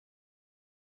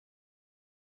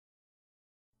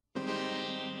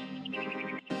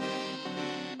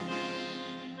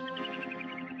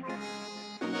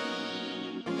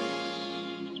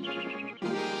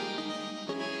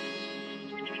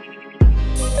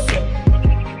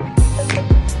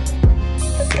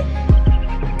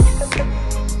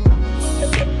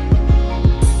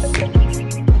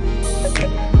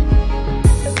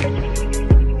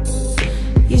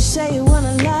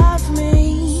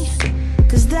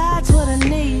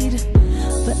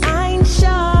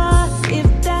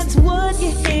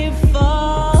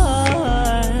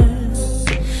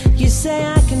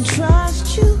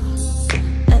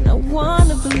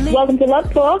welcome to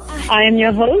Love Talk. I am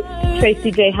your host, Tracy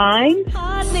J. Hines,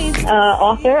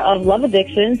 author of Love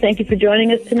Addiction. Thank you for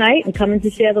joining us tonight and coming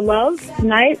to share the love.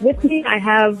 Tonight with me, I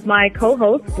have my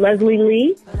co-host, Leslie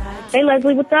Lee. Hey,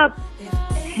 Leslie, what's up?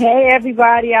 Hey,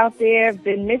 everybody out there.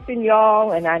 Been missing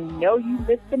y'all, and I know you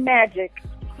missed the magic.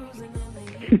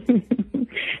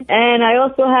 And I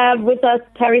also have with us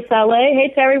Terry Saleh.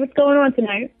 Hey, Terry, what's going on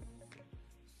tonight?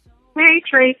 Hey,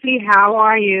 Tracy, how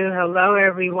are you? Hello,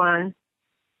 everyone.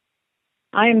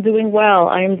 I am doing well.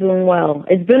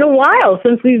 It's been a while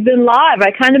since we've been live.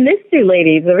 I kind of missed you,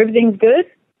 ladies. Everything's good?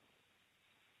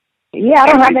 Yeah, I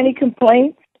don't have any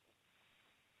complaints.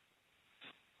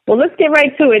 Well, let's get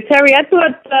right to it. Terry, I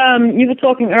thought you were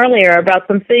talking earlier about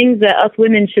some things that us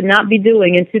women should not be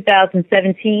doing in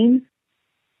 2017.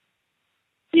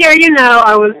 Yeah,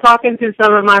 I was talking to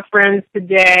some of my friends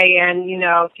today, and,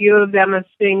 a few of them are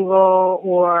single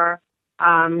or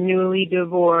newly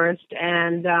divorced,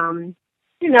 and,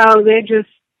 they're just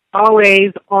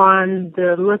always on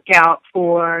the lookout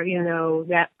for,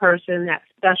 that person, that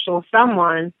special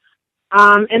someone.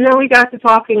 And then we got to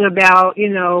talking about,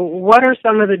 what are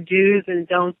some of the do's and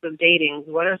don'ts of dating?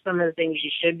 What are some of the things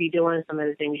you should be doing, some of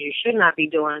the things you should not be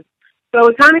doing? So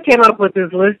we kind of came up with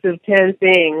this list of 10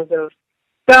 things of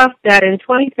stuff that in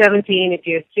 2017, if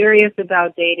you're serious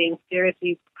about dating,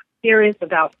 serious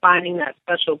about finding that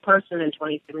special person in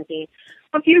 2017,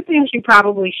 a few things you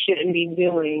probably shouldn't be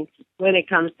doing when it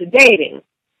comes to dating.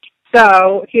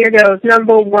 So here goes.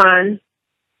 Number one,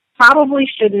 probably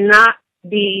should not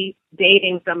be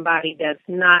dating somebody that's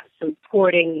not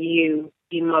supporting you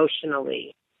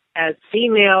emotionally. As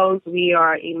females, we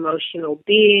are emotional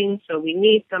beings, so we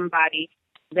need somebody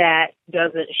that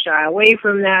doesn't shy away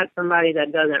from that, somebody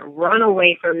that doesn't run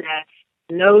away from that,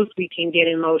 knows we can get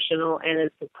emotional and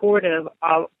is supportive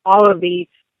of all of the,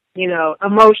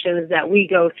 emotions that we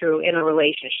go through in a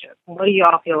relationship. What do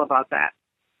y'all feel about that?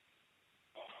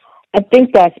 I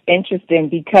think that's interesting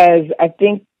because I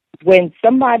think when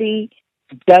somebody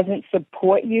doesn't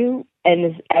support you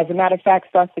and, as a matter of fact,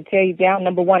 starts to tear you down,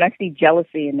 number one, I see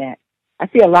jealousy in that. I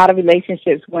see a lot of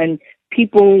relationships when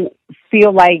people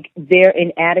feel like they're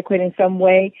inadequate in some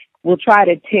way, will try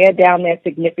to tear down their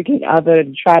significant other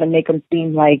to try to make them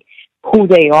seem like who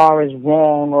they are is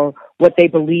wrong or what they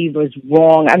believe is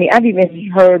wrong. I mean, I've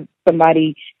even heard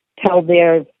somebody tell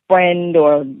their friend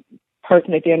or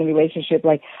person that they're in a relationship,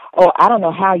 like, oh, I don't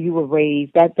know how you were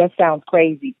raised. That sounds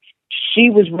crazy. She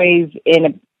was raised in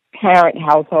a parent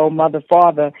household, mother,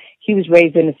 father. He was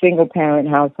raised in a single parent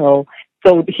household.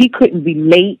 So he couldn't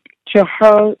relate to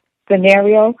her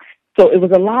scenario. So it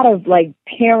was a lot of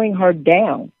tearing her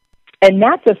down. And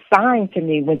that's a sign to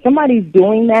me. When somebody's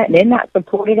doing that and they're not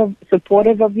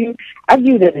supportive of you, I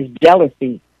view that as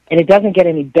jealousy. And it doesn't get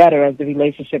any better as the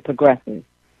relationship progresses.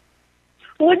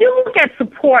 Well, when you look at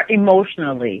support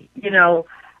emotionally,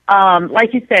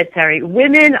 like you said, Terry,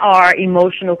 women are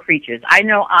emotional creatures. I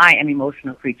know I am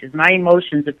emotional creatures. My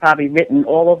emotions are probably written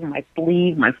all over my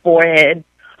sleeve, my forehead,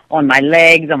 on my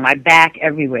legs, on my back,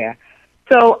 everywhere.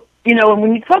 So,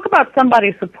 when you talk about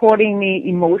somebody supporting me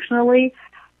emotionally,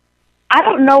 I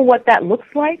don't know what that looks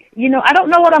like. I don't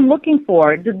know what I'm looking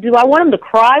for. Do I want him to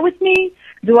cry with me?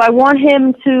 Do I want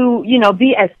him to,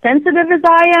 be as sensitive as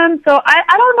I am? So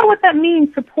I don't know what that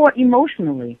means, support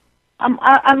emotionally.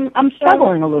 I'm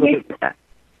struggling a little bit with that.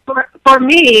 For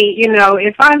me,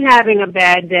 if I'm having a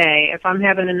bad day, if I'm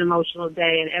having an emotional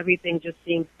day and everything just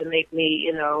seems to make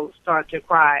me, start to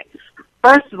cry,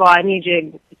 first of all, I need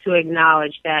you to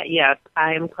acknowledge that, yes,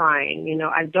 I am crying.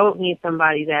 I don't need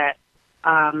somebody that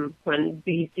when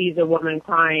he sees a woman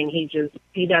crying,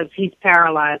 he's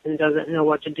paralyzed and doesn't know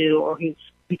what to do, or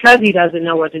because he doesn't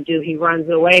know what to do, he runs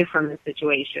away from the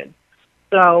situation.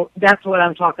 So that's what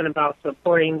I'm talking about,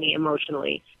 supporting me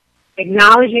emotionally.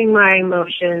 Acknowledging my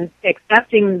emotions,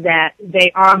 accepting that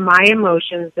they are my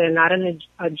emotions, they're not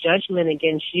a judgment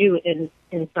against you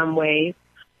in some ways,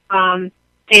 and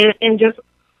just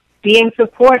being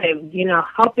supportive,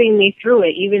 helping me through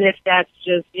it, even if that's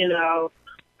just,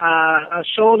 a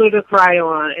shoulder to cry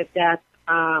on, if that's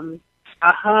a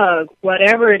hug,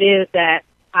 whatever it is that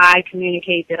I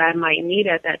communicate that I might need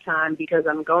at that time because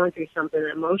I'm going through something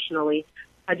emotionally.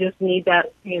 I just need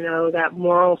that, that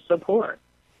moral support.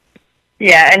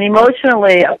 Yeah, and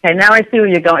emotionally, okay, now I see where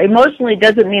you're going. Emotionally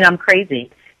doesn't mean I'm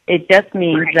crazy. It just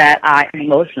means that I'm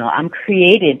emotional. I'm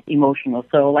created emotional.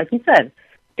 So like you said,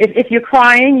 if you're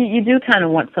crying, you do kind of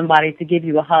want somebody to give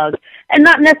you a hug and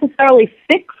not necessarily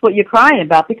fix what you're crying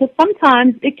about, because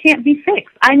sometimes it can't be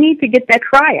fixed. I need to get that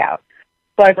cry out.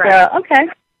 But, okay,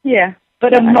 yeah.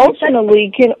 But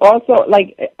emotionally can also,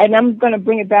 like, and I'm going to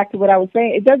bring it back to what I was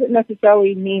saying, it doesn't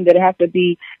necessarily mean that it has to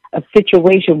be a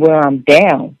situation where I'm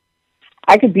down.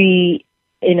 I could be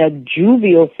in a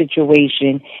jovial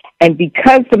situation, and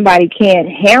because somebody can't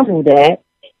handle that,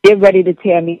 they're ready to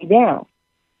tear me down.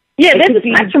 Yeah, there's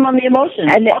a spectrum on the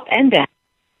emotions, up and down.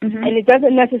 Mm-hmm. And it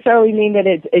doesn't necessarily mean that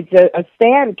it's a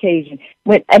sad occasion.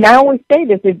 And I always say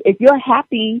this: if you're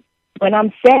happy when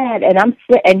I'm sad,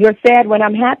 and you're sad when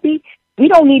I'm happy, we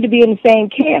don't need to be in the same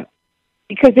camp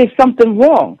because there's something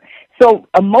wrong. So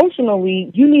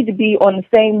emotionally, you need to be on the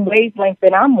same wavelength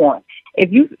that I'm on.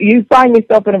 If you find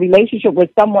yourself in a relationship with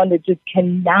someone that just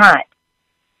cannot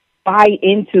buy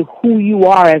into who you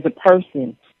are as a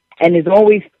person and is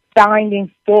always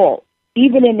finding fault,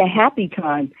 even in the happy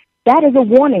times, that is a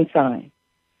warning sign.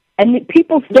 And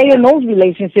people stay in those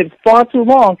relationships far too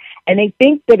long, and they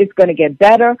think that it's going to get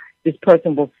better. This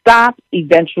person will stop.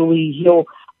 Eventually, he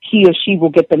or she will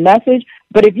get the message.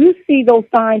 But if you see those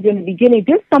signs in the beginning,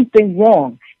 there's something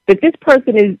wrong, that this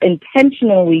person is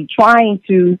intentionally trying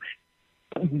to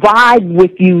vibe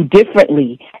with you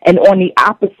differently and on the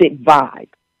opposite vibe.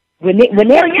 When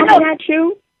they're coming at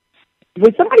you,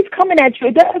 when somebody's coming at you,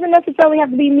 it doesn't necessarily have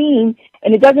to be mean,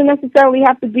 and it doesn't necessarily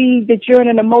have to be that you're in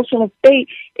an emotional state.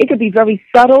 It could be very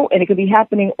subtle, and it could be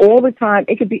happening all the time.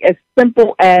 It could be as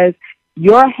simple as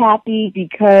you're happy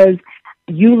because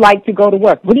you like to go to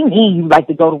work. What do you mean you like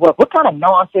to go to work? What kind of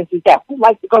nonsense is that? Who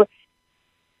likes to go to...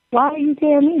 Why are you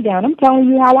tearing me down? I'm telling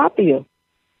you how I feel.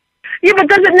 Yeah, but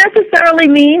does it necessarily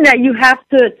mean that you have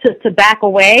to back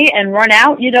away and run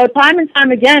out? You know, time and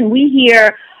time again, we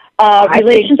hear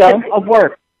relationships of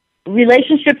work.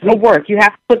 Relationships of work. You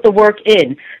have to put the work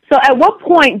in. So at what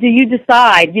point do you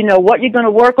decide, you know, what you're going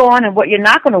to work on and what you're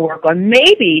not going to work on?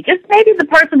 Maybe, just maybe the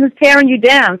person who's tearing you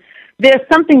down, there's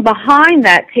something behind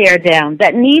that tear down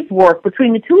that needs work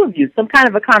between the two of you, some kind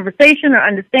of a conversation or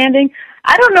understanding.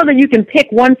 I don't know that you can pick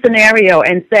one scenario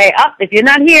and say, if you're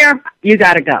not here, you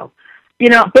got to go. You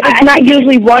know, but it's not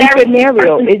usually one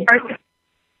scenario.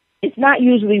 It's not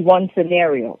usually one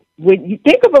scenario. When you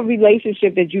think of a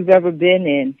relationship that you've ever been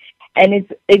in, and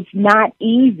it's not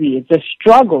easy. It's a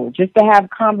struggle just to have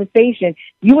conversation.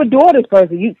 You adore this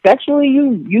person. You sexually,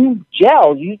 you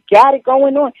gel. You got it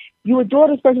going on. You adore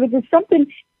this person, but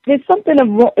there's something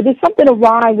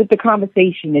awry with the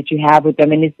conversation that you have with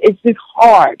them, and it's just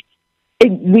hard.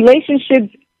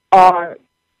 Relationships are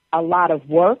a lot of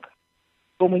work,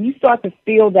 but when you start to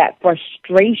feel that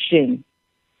frustration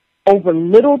over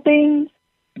little things,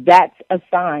 that's a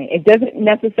sign. It doesn't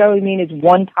necessarily mean it's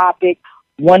one topic,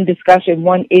 one discussion,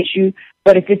 one issue,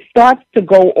 but if it starts to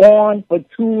go on for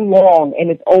too long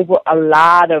and it's over a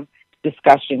lot of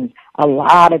discussions, a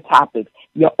lot of topics,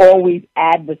 you're always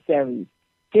adversaries,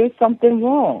 there's something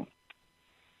wrong.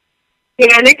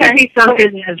 Yeah, and it could be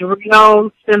something as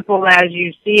real simple as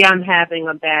you see I'm having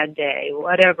a bad day,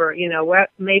 whatever, you know,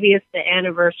 maybe it's the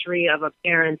anniversary of a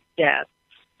parent's death.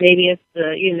 Maybe it's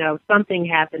something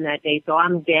happened that day, so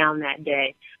I'm down that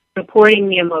day. Supporting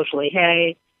me emotionally.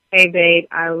 Hey, babe,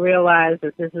 I realize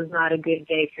that this is not a good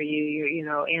day for you.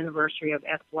 Your, anniversary of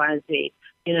XYZ.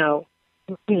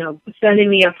 Sending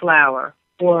me a flower.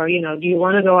 Or, do you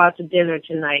want to go out to dinner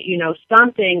tonight?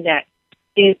 Something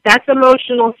that's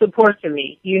emotional support to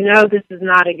me. This is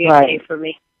not a good day for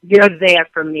me. You're there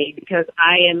for me because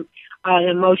I am an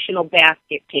emotional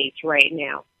basket case right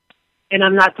now. And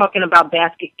I'm not talking about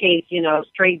basket case,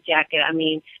 straight jacket. I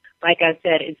mean, like I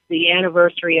said, it's the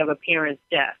anniversary of a parent's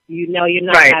death. You're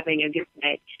not having a good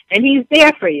day. And he's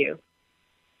there for you.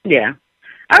 Yeah.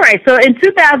 All right. So in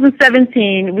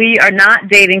 2017, we are not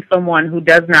dating someone who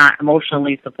does not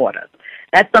emotionally support us.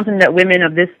 That's something that women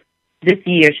of this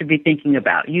year should be thinking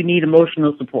about. You need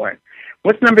emotional support.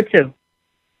 What's number 2?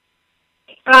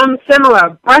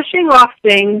 Similar. Brushing off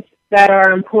things that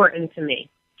are important to me.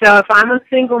 So if I'm a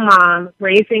single mom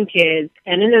raising kids,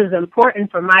 and it is important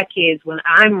for my kids when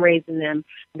I'm raising them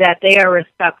that they are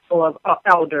respectful of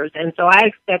elders. And so I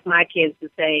expect my kids to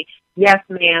say, yes,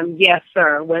 ma'am, yes,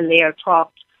 sir, when they are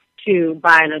talked to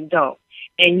by an adult.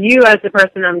 And you, as the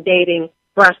person I'm dating,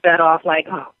 brush that off like,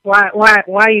 why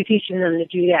are you teaching them to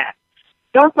do that?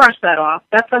 Don't brush that off.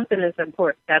 That's something that's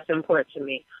important to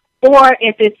me. Or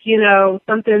if it's,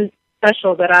 something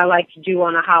special that I like to do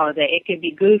on a holiday. It could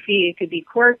be goofy, it could be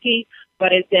quirky,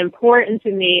 but it's important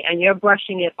to me, and you're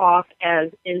brushing it off as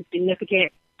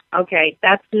insignificant. Okay,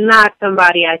 that's not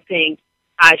somebody I think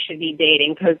I should be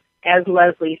dating because, as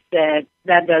Leslie said,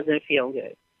 that doesn't feel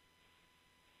good.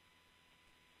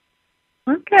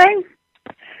 Okay.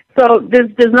 So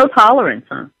there's no tolerance,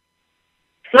 huh?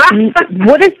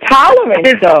 What is tolerance,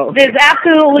 though? There's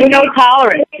absolutely no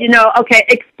tolerance. Okay,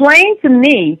 explain to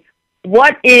me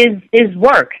what is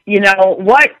work.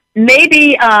 What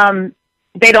maybe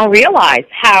they don't realize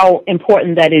how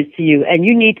important that is to you, and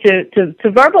you need to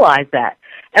verbalize that.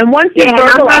 And once you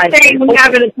verbalize, I'm not saying we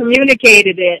haven't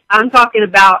communicated it. I'm talking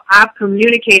about I've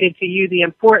communicated to you the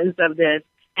importance of this,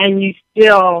 and you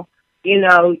still,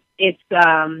 it's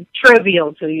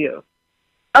trivial to you.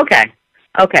 Okay.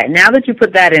 Now that you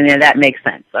put that in there, that makes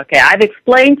sense. Okay, I've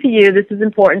explained to you this is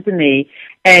important to me,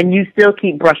 and you still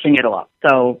keep brushing it off.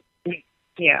 So,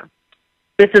 yeah,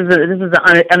 this is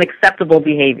unacceptable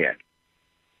behavior.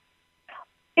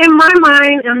 In my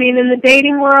mind, in the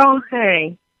dating world,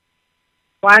 hey,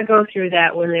 why go through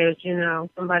that when there's,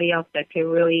 somebody else that can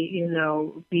really,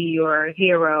 be your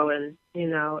hero and,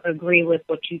 agree with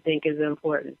what you think is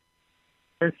important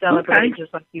and celebrate it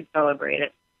just like you celebrate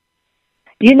it.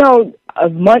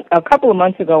 A couple of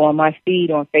months ago on my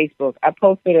feed on Facebook, I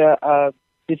posted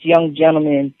this young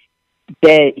gentleman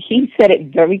that he said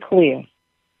it very clear.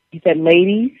 He said,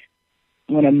 ladies,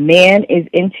 when a man is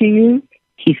into you,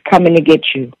 he's coming to get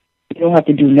you. You don't have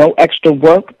to do no extra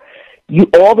work.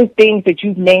 All the things that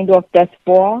you've named off thus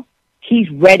far, he's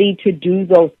ready to do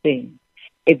those things.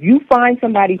 If you find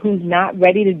somebody who's not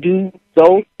ready to do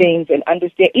those things and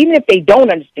understand, even if they don't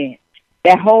understand,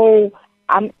 that whole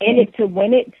I'm in it to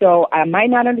win it, so I might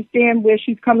not understand where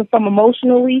she's coming from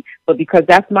emotionally, but because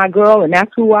that's my girl and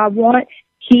that's who I want,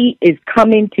 he is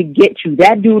coming to get you.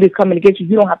 That dude is coming to get you.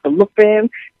 You don't have to look for him.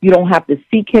 You don't have to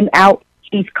seek him out.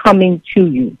 He's coming to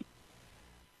you.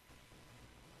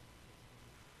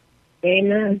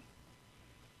 Amen.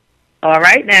 All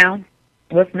right, now,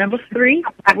 what's number 3?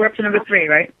 We're up to number 3,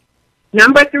 right?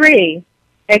 Number 3,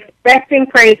 expecting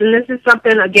praise. And this is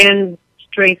something, again,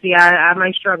 Tracy, I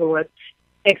might struggle with.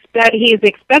 He is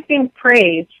expecting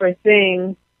praise for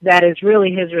things that is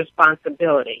really his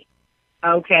responsibility.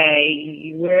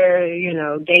 Okay,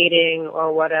 we're, dating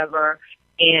or whatever,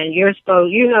 and you're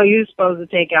supposed to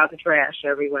take out the trash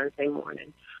every Wednesday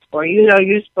morning. Or,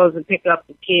 you're supposed to pick up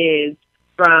the kids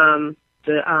from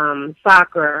the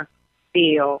soccer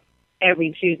field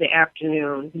every Tuesday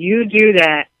afternoon. You do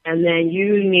that, and then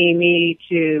you need me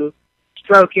to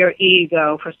stroke your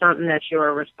ego for something that's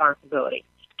your responsibility.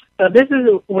 So this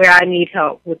is where I need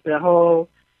help with the whole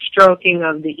stroking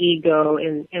of the ego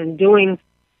and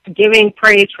giving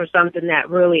praise for something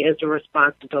that really is a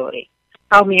responsibility.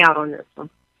 Help me out on this one.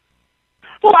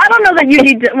 Well, I don't know that you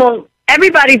need to,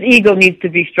 everybody's ego needs to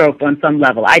be stroked on some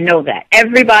level. I know that.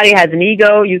 Everybody has an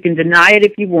ego. You can deny it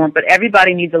if you want, but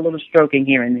everybody needs a little stroking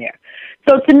here and there.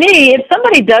 So to me, if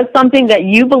somebody does something that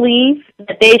you believe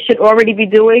that they should already be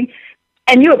doing,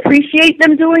 and you appreciate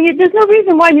them doing it, there's no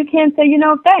reason why you can't say,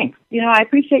 thanks. I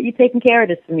appreciate you taking care of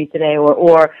this for me today,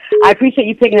 or I appreciate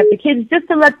you picking up the kids, just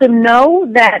to let them know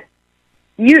that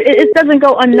it doesn't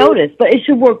go unnoticed, but it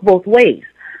should work both ways.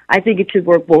 I think it should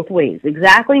work both ways.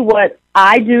 Exactly what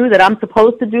I do that I'm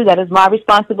supposed to do, that is my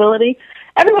responsibility.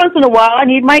 Every once in a while, I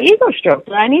need my ego stroked.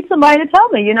 I need somebody to tell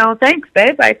me, thanks,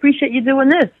 babe, I appreciate you doing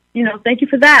this. Thank you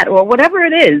for that, or whatever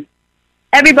it is.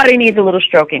 Everybody needs a little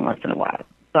stroking once in a while.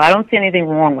 So I don't see anything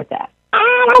wrong with that.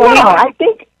 I don't know. I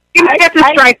think you get to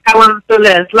strike that one off the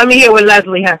list. Let me hear what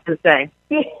Leslie has to say.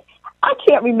 I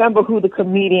can't remember who the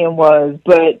comedian was,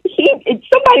 but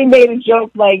somebody made a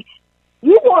joke like,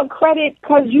 you want credit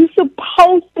because you're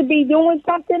supposed to be doing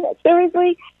something?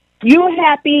 Seriously? You're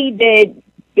happy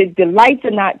that the lights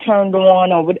are not turned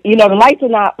on, or the lights are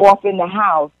not off in the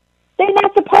house. They're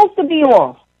not supposed to be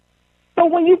off. So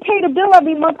when you pay the bill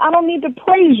every month, I don't need to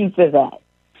praise you for that.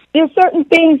 There's certain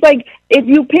things like if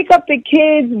you pick up the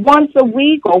kids once a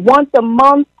week or once a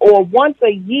month or once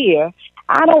a year,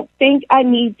 I don't think I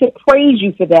need to praise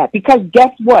you for that, because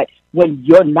guess what? When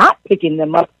you're not picking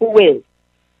them up, who is?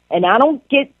 And I don't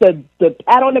get the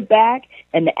pat on the back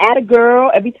and the atta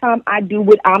girl every time I do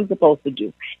what I'm supposed to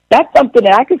do. That's something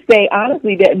that I could say,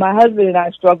 honestly, that my husband and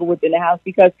I struggle with in the house,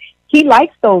 because he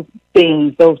likes those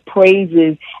things, those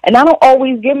praises, and I don't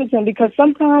always give them to him, because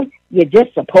sometimes you're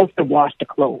just supposed to wash the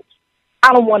clothes.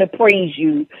 I don't want to praise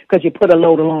you because you put a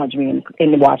load of laundry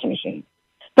in the washing machine.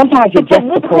 Sometimes you're just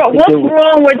supposed to do it. What's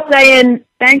wrong with saying,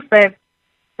 thanks, babe,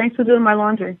 thanks for doing my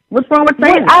laundry? What's wrong with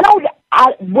saying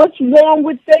what's wrong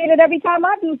with saying it every time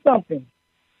I do something?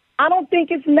 I don't think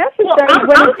it's necessary.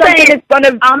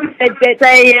 I'm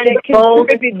saying both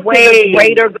ways.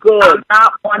 Greater good.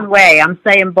 Not one way. I'm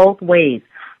saying both ways.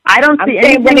 I don't see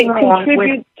anything wrong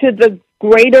contribute to the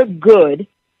greater good,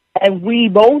 and we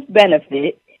both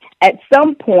benefit. At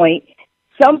some point,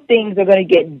 some things are going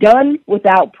to get done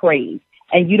without praise.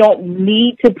 and you don't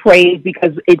need to praise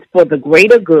because it's for the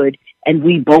greater good and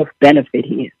we both benefit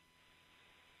here.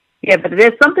 Yeah, but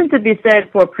there's something to be said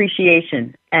for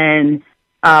appreciation and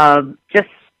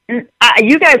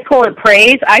you guys call it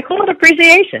praise. I call it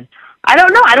appreciation. I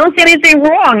don't know. I don't see anything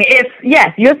wrong if,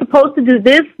 yes, you're supposed to do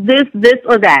this,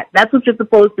 or that. That's what you're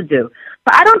supposed to do.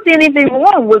 But I don't see anything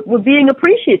wrong with being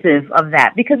appreciative of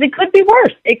that because it could be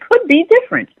worse. It could be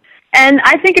different. And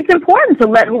I think it's important to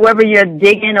let whoever you're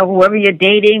digging or whoever you're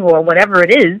dating or whatever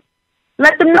it is,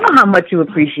 let them know how much you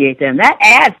appreciate them. That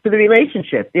adds to the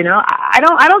relationship. You know, I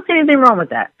don't see anything wrong with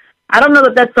that. I don't know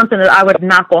that that's something that I would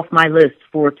knock off my list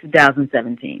for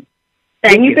 2017.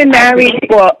 When you've been married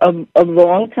for a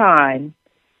long time,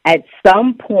 at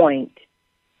some point,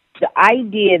 the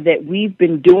idea that we've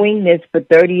been doing this for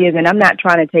 30 years, and I'm not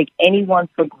trying to take anyone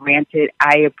for granted.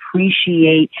 I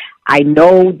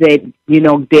know that,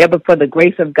 there, but for the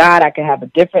grace of God, I can have a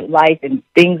different life and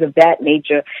things of that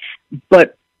nature.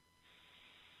 But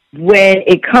when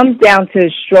it comes down to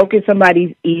stroking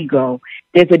somebody's ego,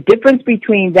 there's a difference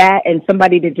between that and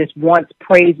somebody that just wants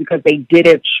praise because they did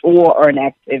a chore or an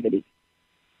activity.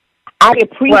 I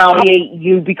appreciate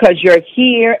you because you're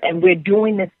here and we're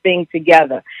doing this thing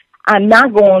together. I'm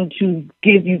not going to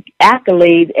give you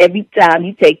accolades every time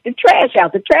you take the trash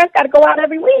out. The trash got to go out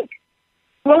every week.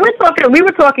 Well, we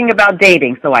were talking about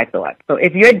dating, so I thought. So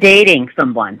if you're dating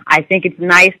someone, I think it's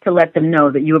nice to let them know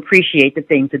that you appreciate the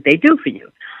things that they do for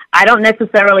you. I don't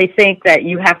necessarily think that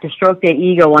you have to stroke their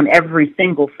ego on every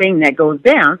single thing that goes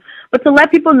down, but to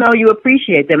let people know you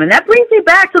appreciate them. And that brings me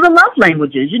back to the love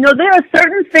languages. There are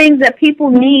certain things that people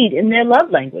need in their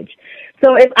love language.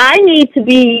 So if I need to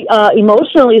be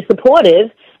emotionally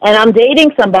supportive and I'm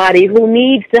dating somebody who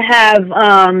needs to have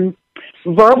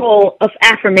verbal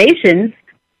affirmations,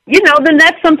 then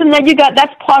that's something that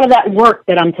that's part of that work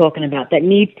that I'm talking about that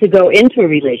needs to go into a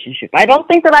relationship. I don't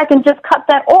think that I can just cut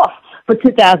that off for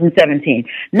 2017.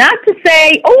 Not to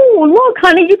say, oh, look,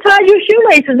 honey, you tied your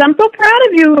shoelaces. I'm so proud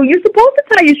of you. You're supposed to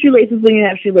tie your shoelaces when you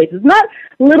have shoelaces. Not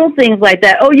little things like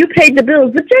that. Oh, you paid the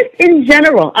bills. But just in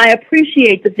general, I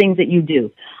appreciate the things that you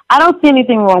do. I don't see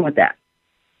anything wrong with that.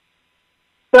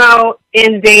 So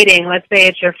in dating, let's say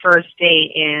it's your first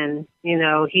date and,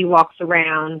 he walks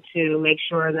around to make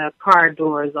sure the car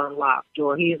door is unlocked,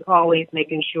 or he's always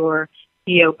making sure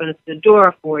he opens the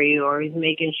door for you, or he's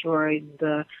making sure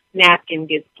the napkin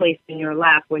gets placed in your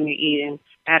lap when you're eating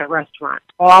at a restaurant.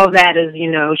 All that is,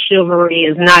 chivalry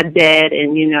is not dead,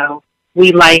 and,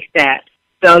 we like that.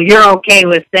 So you're okay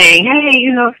with saying, hey,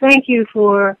 thank you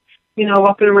for,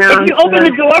 walking around. If you open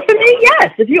the door for me,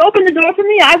 yes. If you open the door for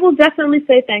me, I will definitely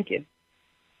say thank you.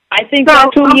 I think so,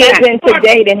 2 years into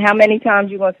dating, how many times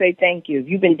are you going to say thank you?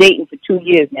 You've been dating for 2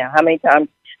 years now. How many times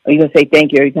are you going to say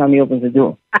thank you every time he opens the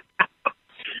door?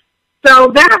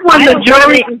 So that one, the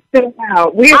jury is still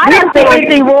out. I don't see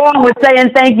anything wrong with saying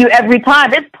thank you every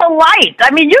time. It's polite.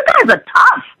 I mean, you guys are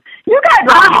tough. You guys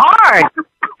are hard.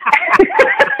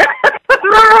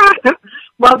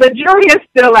 Well, the jury is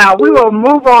still out. We will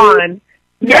move on.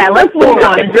 Yeah, let's move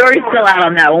on. The jury's still out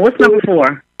on that one. What's number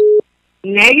 4?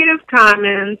 Negative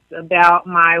comments about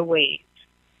my weight.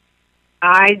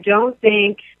 I don't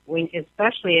think,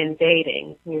 especially in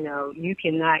dating, you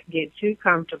cannot get too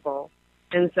comfortable.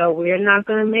 And so we're not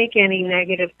going to make any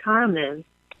negative comments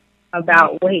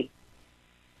about weight.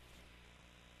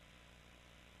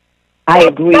 I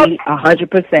agree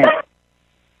 100%.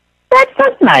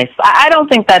 That's nice. I don't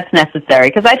think that's necessary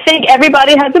because I think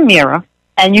everybody has a mirror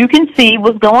and you can see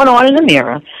what's going on in the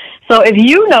mirror. So if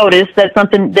you notice that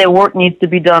their work needs to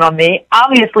be done on me,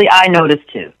 obviously I notice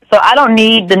too. So I don't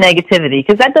need the negativity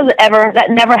because that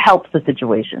never helps the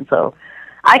situation. So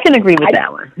I can agree with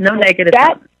that one. No negative.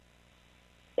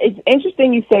 It's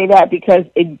interesting you say that because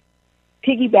it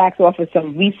piggybacks off of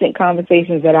some recent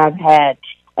conversations that I've had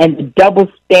and the double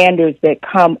standards that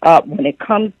come up when it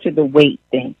comes to the weight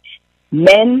thing.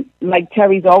 Men, like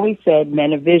Terry's always said,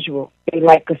 men are visual. They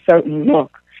like a certain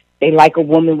look. They like a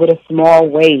woman with a small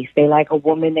waist. They like a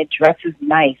woman that dresses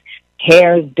nice,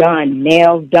 hair's done,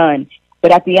 nails done.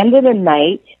 But at the end of the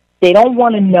night, they don't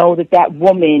want to know that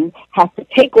woman has to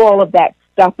take all of that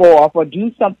stuff off or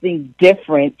do something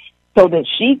different so that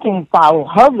she can follow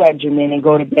her regimen and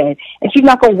go to bed. And she's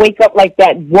not going to wake up like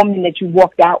that woman that you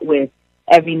walked out with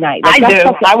every night. I do.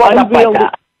 I woke up like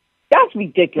that. That's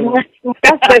ridiculous.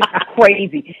 That's just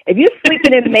crazy. If you're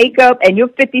sleeping in makeup and you're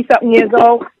 50-something years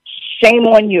old, shame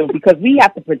on you because we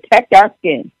have to protect our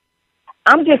skin.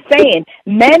 I'm just saying,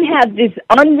 men have this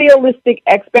unrealistic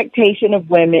expectation of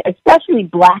women, especially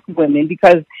black women,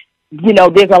 because,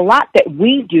 there's a lot that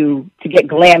we do to get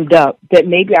glammed up that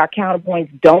maybe our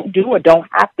counterpoints don't do or don't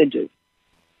have to do.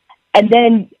 And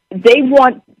then they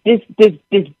want this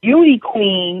beauty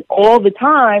queen all the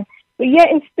time, but yet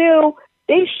and still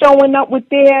they showing up with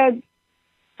their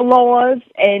flaws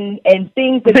and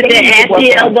things that they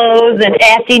ashy elbows and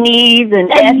ashy knees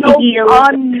and ashy heels.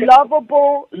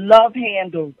 Unlovable love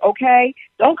handles, okay?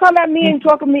 Don't come at me and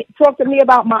talk to me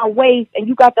about my waist and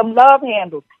you got them love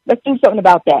handles. Let's do something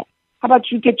about that. How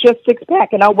about you get your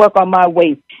six-pack and I'll work on my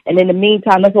waist? And in the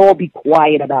meantime, let's all be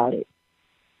quiet about it.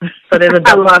 So there's a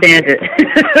double standard.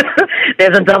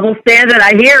 There's a double standard.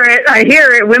 I hear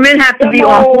it. Women have to be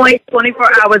on point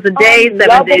 24 hours a day,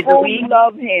 7 days a week.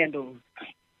 Love handles.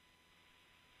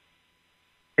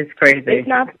 It's crazy. It's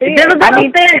not fair. There's a double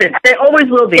standard. There always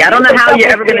will be. I don't know how you're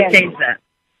ever going to change that.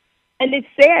 And it's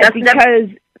sad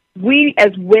because we,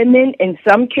 as women, in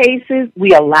some cases,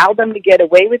 we allow them to get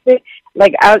away with it.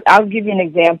 Like, I'll give you an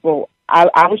example.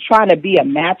 I was trying to be a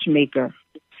matchmaker.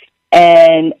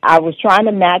 And I was trying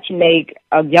to matchmake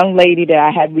a young lady that I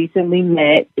had recently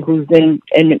met who's in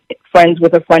friends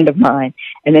with a friend of mine,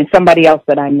 and then somebody else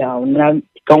that I know. And I'm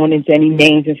going into any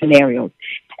names and scenarios.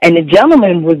 And the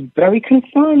gentleman was very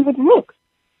concerned with looks.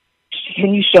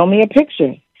 Can you show me a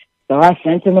picture? So I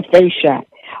sent him a face shot.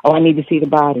 Oh, I need to see the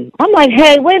body. I'm like,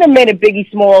 hey, wait a minute, Biggie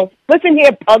Smalls. Listen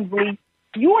here, Pugsley.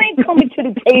 You ain't coming to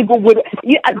the table with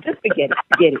just forget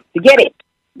it.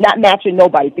 Not matching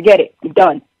nobody. Forget it. You're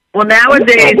done. Well,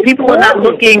 nowadays, people are not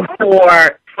looking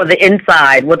for the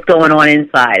inside, what's going on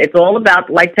inside. It's all about,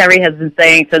 like Terry has been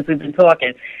saying since we've been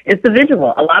talking, it's the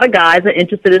visual. A lot of guys are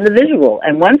interested in the visual.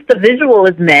 And once the visual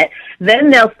is met, then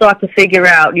they'll start to figure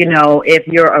out, if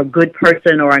you're a good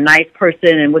person or a nice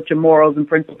person and what your morals and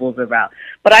principles are about.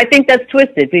 But I think that's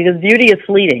twisted because beauty is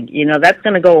fleeting. That's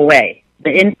going to go away.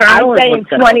 The internal I say in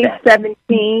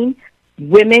 2017,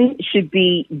 women should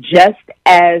be just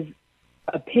as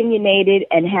opinionated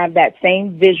and have that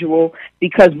same visual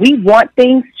because we want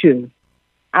things too.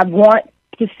 I want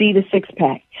to see the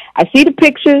six-pack. I see the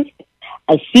pictures.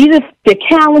 I see the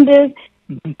calendars.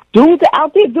 Dudes are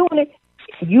out there doing it.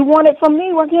 You want it from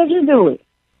me, why can't you do it?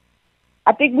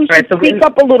 I think we should speak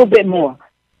up a little bit more.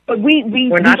 But we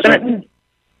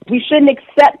shouldn't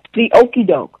accept the okie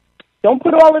doke. Don't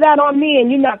put all of that on me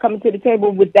and you're not coming to the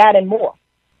table with that and more.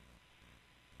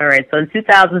 All right, so in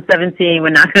 2017, we're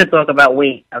not going to talk about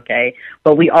weight, okay?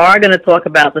 But we are going to talk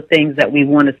about the things that we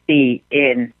want to see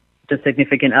in the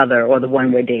significant other or the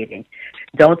one we're dating.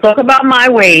 Don't talk about my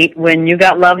weight when you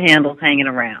got love handles hanging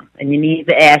around and your knees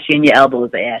are ashy and your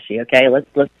elbows are ashy, okay? Let's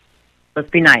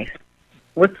be nice.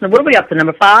 What are we up to,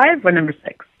 number 5 or number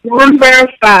 6? Number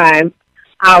 5,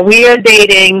 we are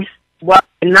dating what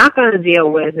we're not going to deal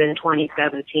with in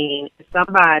 2017 is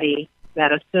somebody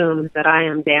that assumes that I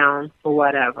am down for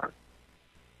whatever.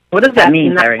 What does that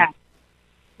mean, Terry?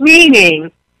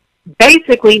 Meaning,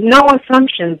 basically, no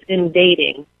assumptions in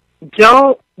dating.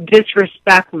 Don't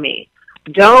disrespect me.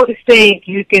 Don't think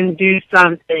you can do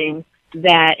something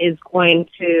that is going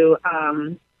to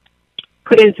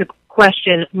put into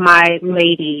question my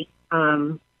ladiness,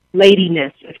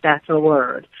 if that's a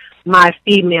word, my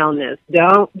femaleness.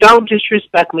 Don't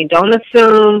disrespect me. Don't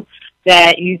assume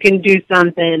that you can do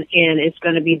something and it's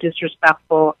going to be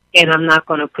disrespectful and I'm not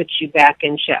going to put you back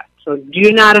in check. So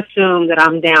do not assume that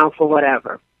I'm down for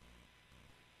whatever.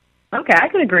 Okay, I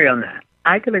could agree on that.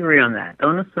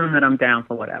 Don't assume that I'm down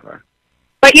for whatever.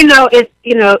 But,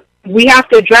 we have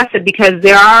to address it because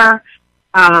there are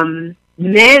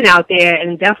men out there,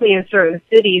 and definitely in certain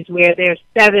cities, where there's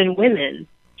 7 women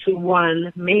to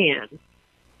 1 man.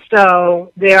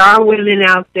 So there are women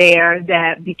out there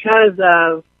that because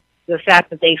of the fact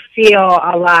that they feel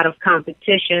a lot of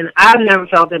competition. I've never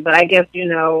felt it, but I guess,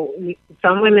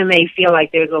 some women may feel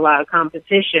like there's a lot of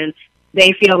competition.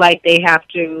 They feel like they have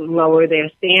to lower their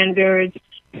standards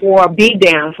or be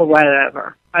down for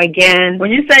whatever. Again,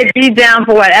 when you say be down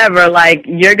for whatever, like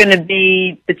you're going to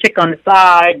be the chick on the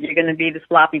side, you're going to be the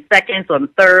sloppy seconds or the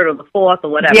third or the fourth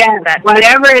or whatever. Yeah,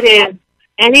 whatever it is.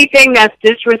 Anything that's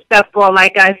disrespectful,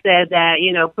 like I said, that,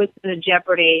 puts into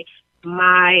jeopardy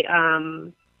my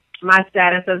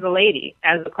status as a lady,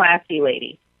 as a classy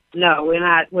lady. No, we're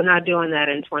not doing that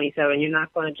in 27. You're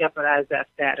not going to jeopardize that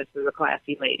status as a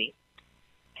classy lady.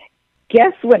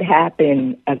 Guess what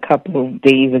happened a couple of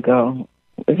days ago?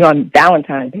 It was on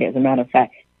Valentine's Day, as a matter of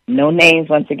fact. No names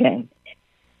once again.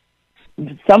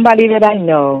 Somebody that I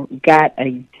know got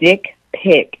a dick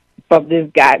pic from this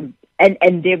guy,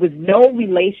 and there was no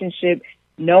relationship,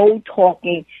 no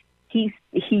talking. He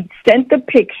sent the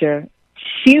picture.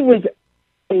 She was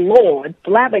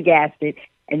flabbergasted,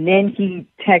 and then he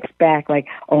texts back like,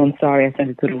 "Oh, I'm sorry, I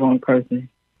sent it to the wrong person."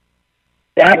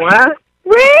 What?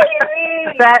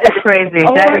 Really? That is crazy.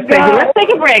 Oh that my is crazy. God. Let's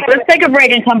take a break. Let's take a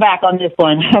break and come back on this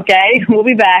one, okay? We'll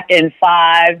be back in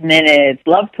 5 minutes.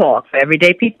 Love Talk for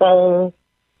everyday people.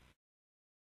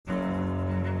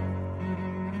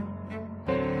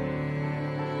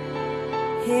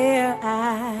 Here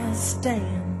I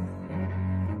stand,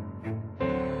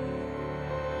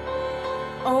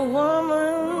 a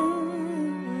woman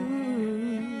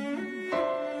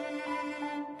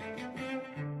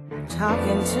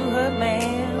talking to her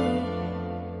man.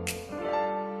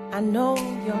 I know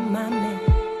you're my man.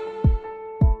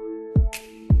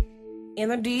 In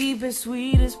the deepest,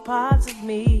 sweetest parts of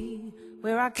me,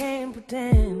 where I can't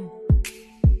pretend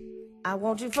I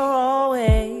want you for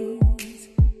always.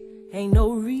 Ain't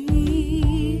no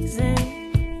reason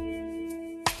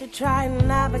to try and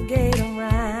navigate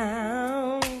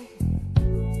around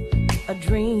a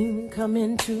dream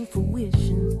coming to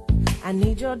fruition. I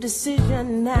need your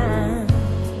decision now,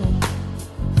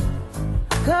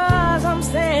 'cause I'm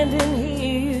standing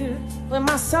here with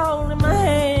my soul in my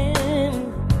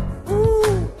hand.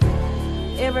 Ooh,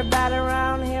 everybody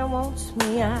around here wants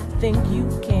me. I think you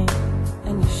can,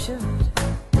 and you should.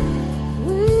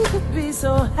 We could be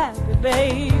so happy,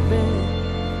 baby.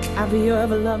 I'll be your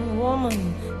ever-loving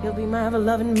woman. You'll be my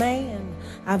ever-loving man.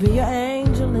 I'll be your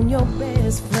angel and your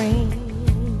best friend.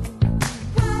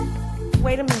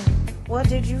 Wait a minute. What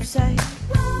did you say?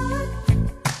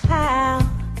 How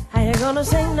you gonna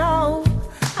say no?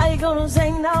 How you gonna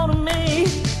say no to me?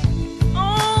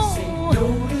 Oh,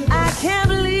 I can't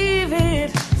believe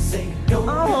it.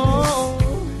 Oh,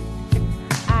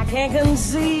 I can't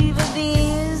conceive of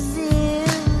this.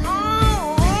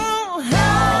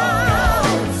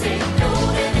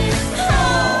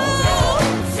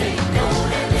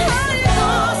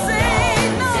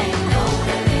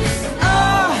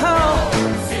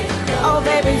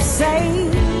 Say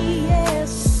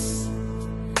yes.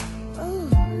 Ooh,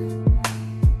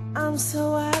 I'm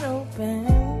so wide open,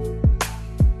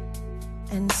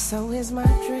 and so is my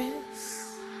dress.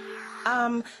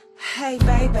 Hey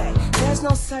baby, there's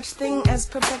no such thing as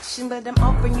perfection, but I'm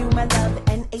offering you my love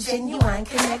and a genuine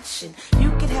connection.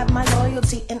 You could have my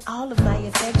loyalty and all of my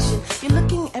affection. You're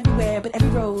looking everywhere, but every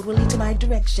road will lead to my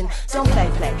direction. Don't play.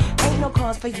 Ain't no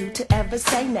cause for you to ever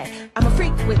say nay. I'm a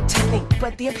freak with technique,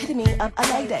 but the epitome of a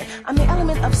lady. I'm the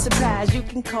element of surprise. You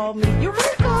can call me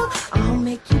Eureka. I'll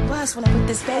make you buzz when I put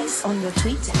this face on your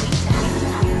tweet.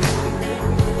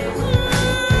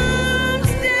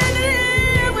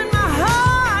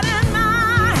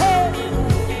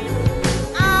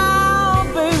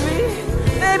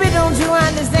 Don't you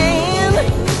understand?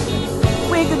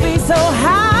 We could be so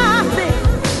happy.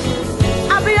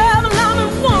 I'll be your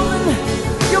ever-loving woman.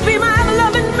 You'll be my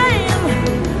ever-loving man.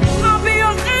 I'll be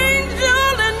your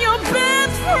angel and your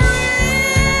best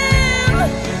friend.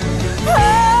 Oh,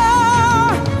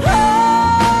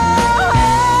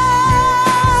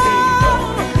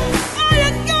 are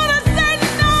you gonna say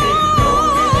no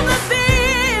to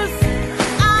this?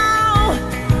 Oh,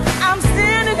 I'm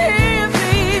standing here,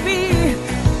 baby.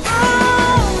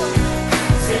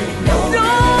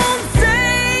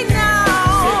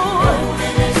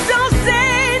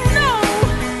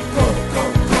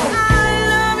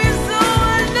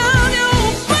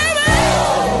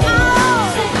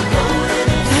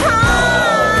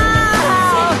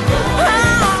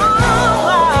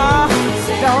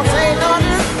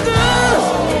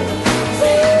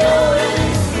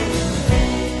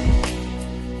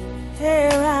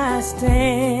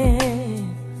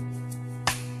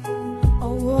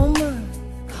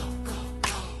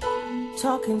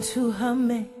 Talking to her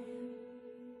man.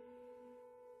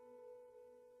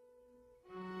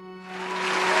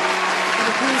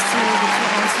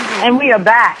 And we are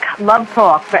back. Love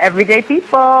Talk for everyday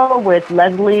people with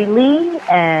Leslie Lee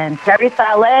and Terry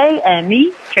Saleh and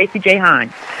me, Tracy J.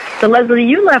 Hine. So Leslie,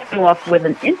 you left off with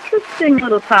an interesting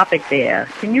little topic there.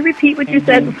 Can you repeat what you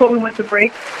said before we went to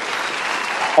break?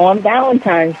 On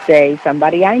Valentine's Day,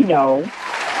 somebody I know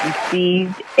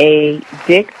received a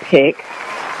dick pic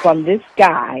from this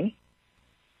guy,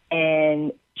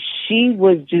 and she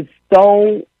was just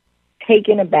so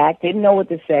taken aback, didn't know what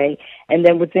to say, and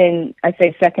then within, I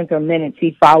say seconds or minutes,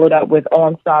 he followed up with, "Oh,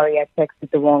 I'm sorry, I texted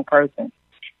the wrong person."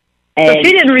 And so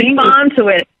she didn't respond to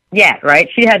it yet, right?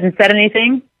 She hasn't said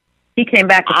anything? He came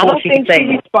back before I don't she think could say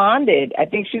she responded. I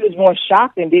think she was more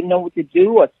shocked and didn't know what to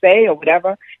do or say or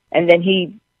whatever, and then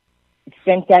he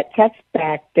sent that text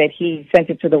back that he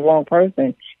sent it to the wrong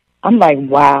person. I'm like,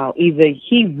 wow, either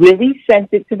he really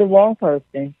sent it to the wrong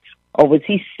person, or was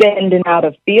he sending out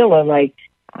a feeler like,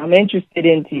 I'm interested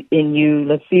in you.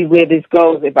 Let's see where this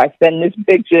goes. If I send this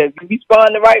picture, if you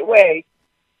respond the right way,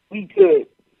 we good.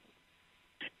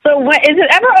 So is it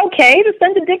ever okay to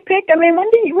send a dick pic? I mean, when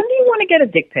do you want to get a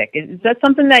dick pic? Is that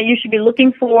something that you should be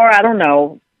looking for? I don't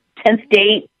know, 10th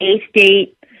date, 8th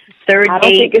date, 3rd date? I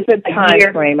don't think it's a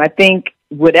time frame. I think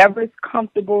whatever's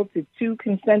comfortable to two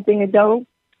consenting adults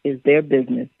is their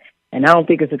business. And I don't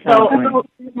think it's a time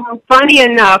frame. Funny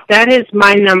enough, that is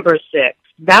my number 6.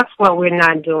 That's what we're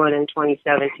not doing in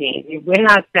 2017. We're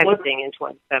not sexting in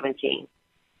 2017.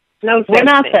 No, we're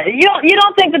not. You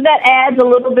don't think that adds a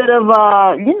little bit of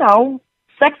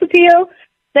sex appeal?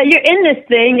 That you're in this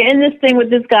thing with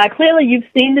this guy. Clearly, you've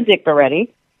seen the dick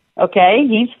already. Okay,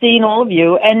 he's seen all of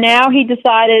you, and now he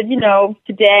decided,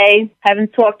 today,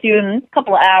 haven't talked to you in a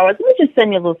couple of hours. Let me just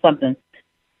send you a little something,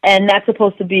 and that's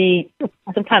supposed to be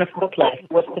some kind of foreplay.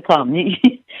 What's to come?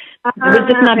 We're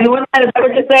just not doing that. Is that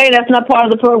what you're saying? That's not part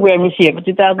of the program this year for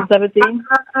 2017?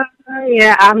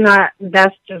 Yeah, I'm not.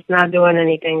 That's just not doing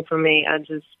anything for me.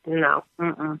 No.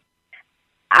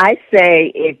 I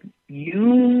say if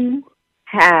you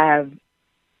have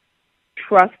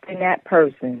trust in that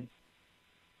person,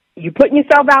 you're putting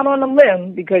yourself out on a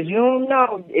limb because you don't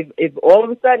know if all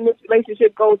of a sudden this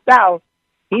relationship goes south.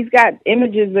 He's got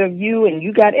images of you and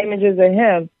you got images of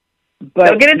him. But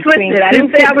don't get it twisted. I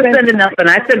didn't say I was sending nothing.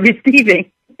 I said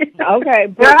receiving. Okay,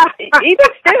 but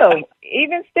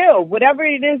even still, whatever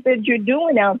it is that you're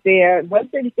doing out there, whether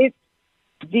it's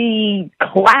the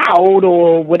cloud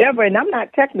or whatever, and I'm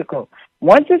not technical,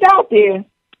 once it's out there,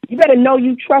 you better know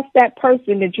you trust that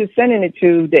person that you're sending it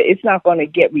to, that it's not going to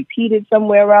get repeated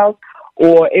somewhere else,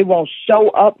 or it won't show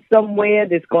up somewhere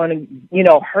that's going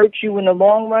to, hurt you in the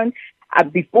long run. I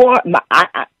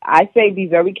say be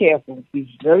very careful.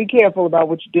 Be very careful about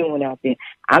what you're doing out there.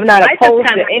 I'm not opposed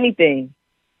to anything.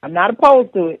 I'm not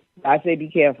opposed to it. I say be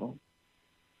careful.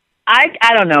 I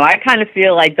don't know. I kind of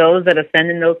feel like those that are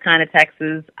sending those kind of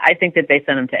texts, I think that they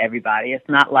send them to everybody. It's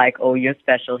not like, oh, you're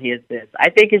special, here's this.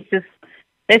 I think it's just,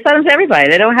 they send them to everybody.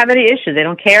 They don't have any issues. They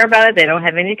don't care about it. They don't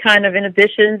have any kind of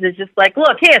inhibitions. It's just like,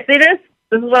 look, here, see this?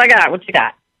 This is what I got. What you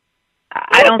got?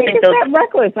 I don't think those... It's not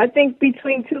reckless. I think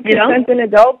between two consenting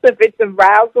adults, if it's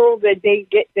arousal that they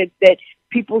get, that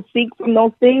people seek from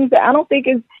those things, I don't think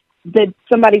it's that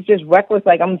somebody's just reckless,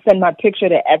 like I'm going to send my picture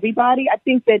to everybody. I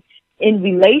think that in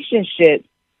relationships,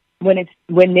 when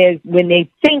they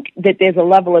think that there's a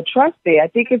level of trust there, I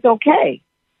think it's okay.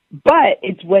 But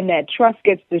it's when that trust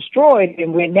gets destroyed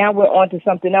and we're on to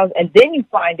something else, and then you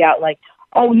find out, like,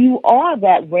 oh, you are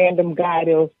that random guy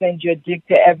that'll send your dick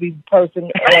to every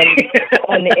person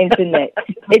on the internet.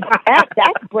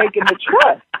 That's breaking the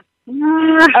trust.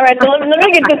 All right, so let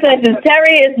me get this sentence.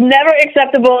 Terry, it's never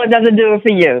acceptable. It doesn't do it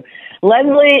for you.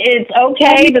 Leslie, it's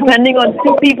okay depending on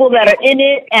two people that are in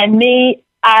it, and me,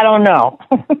 I don't know.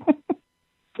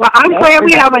 Well, I'm glad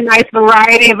we have a nice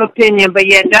variety of opinion, but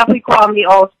yeah, definitely call me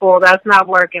old school. That's not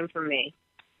working for me.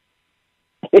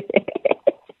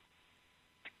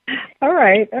 All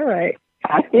right.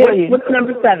 I feel you. What's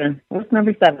number 7?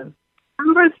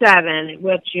 Number 7,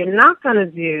 what you're not going to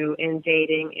do in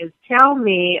dating is tell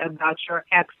me about your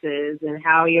exes and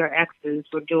how your exes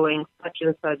were doing such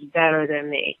and such better than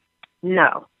me.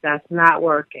 No, that's not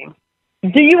working.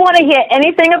 Do you want to hear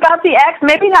anything about the ex?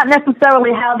 Maybe not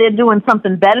necessarily how they're doing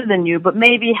something better than you, but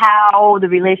maybe how the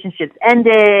relationships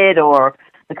ended or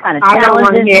the kind of challenges I don't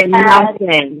want to hear you had.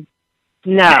 nothing.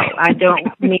 No, I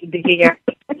don't need to hear.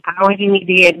 I don't need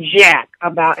to hear jack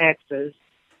about exes.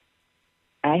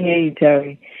 I hear you,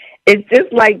 Terry. It's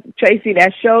just like, Tracy,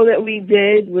 that show that we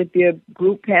did with your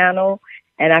group panel,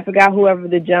 and I forgot whoever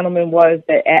the gentleman was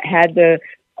that had the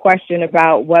question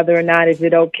about whether or not is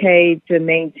it okay to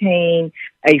maintain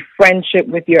a friendship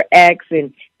with your ex,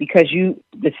 and because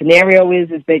the scenario is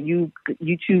that you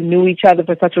two knew each other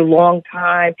for such a long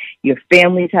time, your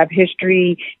families have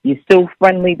history, you're still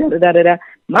friendly, da-da-da-da-da.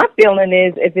 My feeling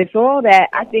is, if it's all that,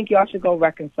 I think y'all should go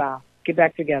reconcile. Get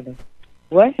back together.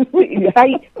 What?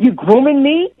 You grooming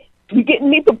me? You getting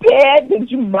me prepared that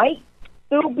you might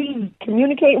still be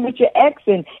communicating with your ex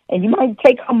and you might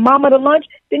take her mama to lunch?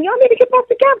 Then y'all need to get back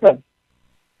together.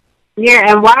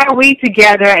 Yeah, and why are we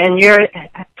together and you're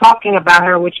talking about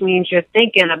her, which means you're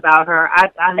thinking about her?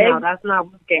 I know, that's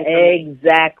not working.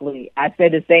 Exactly. I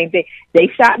said the same thing. They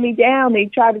shot me down. They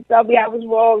tried to tell me I was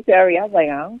wrong, Terry. I was like,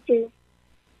 I don't care.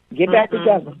 Get back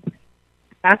together.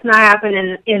 That's not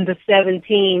happening in the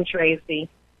 17, Tracy.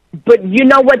 But you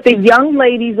know what? The young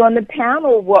ladies on the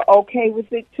panel were okay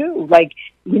with it too. Like,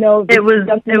 it was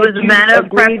a matter of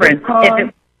preference.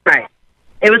 Right.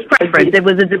 It was preference.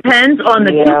 It depends on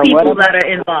the two people that are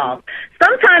involved.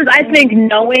 Sometimes I think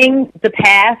knowing the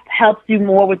past helps you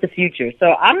more with the future.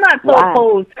 So I'm not so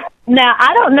opposed. Now,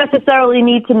 I don't necessarily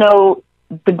need to know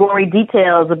the gory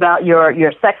details about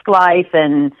your sex life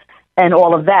and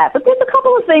all of that. But there's a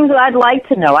couple of things that I'd like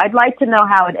to know. I'd like to know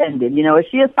how it ended. You know, is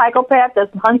she a psychopath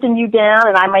that's hunting you down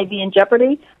and I might be in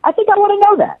jeopardy? I think I want to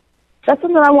know that. That's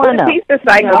something I want to know. He's the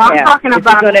psychopath. I'm talking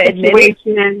about a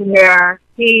situation where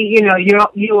he, you know,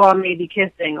 you all may be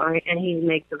kissing, and he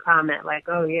makes a comment like,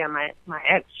 "Oh yeah, my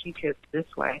ex, she kissed this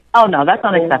way." Oh no, that's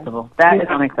unacceptable. That is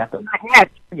unacceptable. My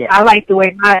ex, yeah. I like the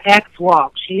way my ex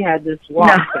walked. She had this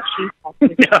walk, but she walked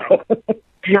this way.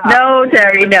 No,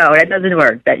 Terry, no, that doesn't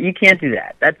work. That you can't do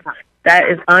that. That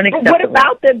is unacceptable. But what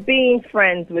about the being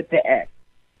friends with the ex?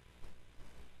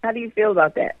 How do you feel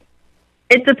about that?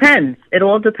 It depends. It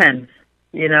all depends.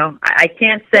 You know, I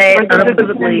can't say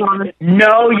unequivocally,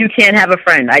 no, you can't have a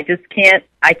friend. I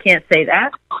can't say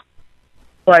that.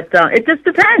 But it just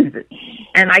depends.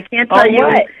 And I can't tell you.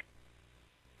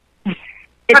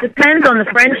 It depends on the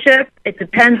friendship. It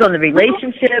depends on the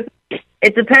relationship.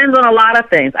 It depends on a lot of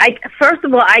things. First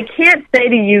of all, I can't say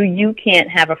to you, you can't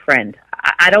have a friend.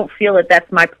 I don't feel that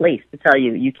that's my place to tell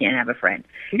you you can't have a friend.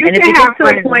 You and if you get to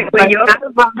a point where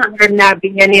you're not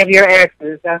be any of your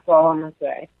exes, that's all I'm gonna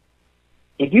say.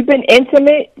 If you've been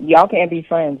intimate, y'all can't be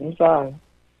friends. I'm sorry.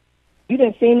 You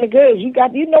done seen the goods.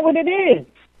 You know what it is.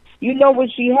 You know what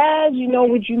she has. You know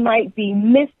what you might be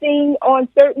missing on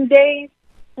certain days.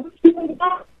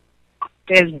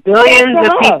 There's billions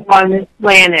of people on this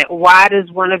planet. Why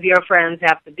does one of your friends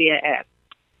have to be an ex?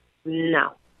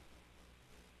 No.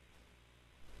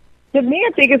 To me,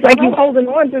 I think it's like you're holding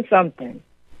on to something.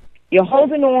 You're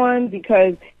holding on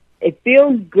because it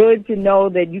feels good to know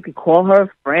that you could call her a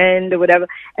friend or whatever.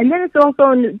 And then it's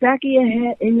also in the back of your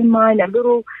head, in your mind, that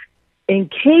little, in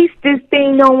case this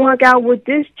thing don't work out with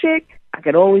this chick, I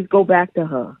could always go back to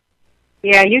her.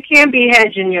 Yeah, you can't be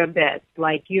hedging your bets.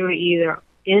 Like you're either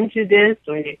into this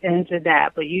or you're into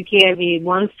that. But you can't be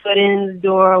 1 foot in the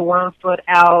door, 1 foot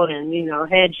out, and, you know,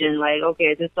 hedging like,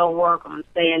 okay, this don't work, I'm going to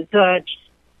stay in touch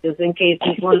just in case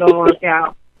this one don't work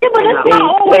out. Yeah, but it's not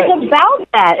always about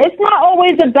that. It's not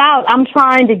always about I'm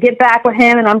trying to get back with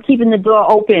him and I'm keeping the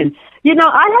door open. You know,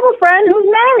 I have a friend who's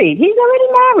married. He's already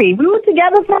married. We were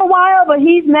together for a while, but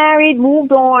he's married,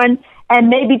 moved on, and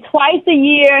maybe twice a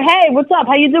year, hey, what's up?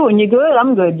 How you doing? You good?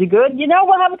 I'm good. You good? You know,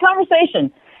 we'll have a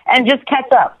conversation and just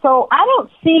catch up. So I don't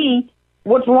see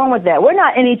what's wrong with that. We're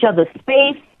not in each other's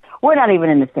space. We're not even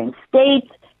in the same state.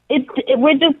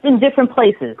 We're just in different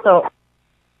places. So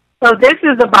this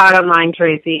is the bottom line,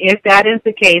 Tracy. If that is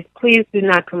the case, please do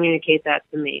not communicate that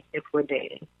to me if we're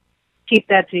dating. Keep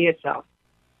that to yourself.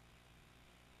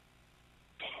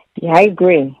 Yeah, I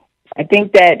agree. I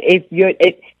think that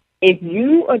if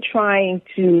you are trying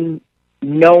to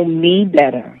know me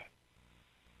better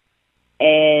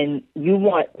and you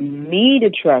want me to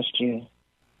trust you,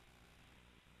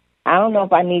 I don't know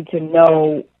if I need to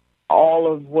know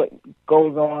all of what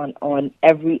goes on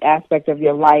every aspect of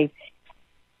your life.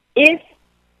 If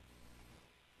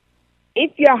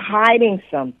you're hiding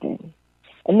something,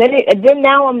 and then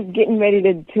now I'm getting ready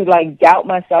to like doubt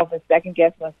myself and second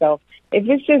guess myself. If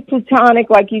it's just platonic,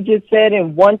 like you just said,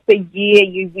 and once a year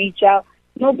you reach out,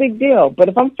 no big deal. But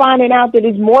if I'm finding out that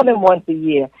it's more than once a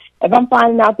year, if I'm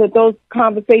finding out that those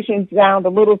conversations sound a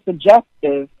little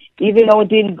suggestive, even though it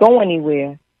didn't go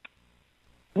anywhere,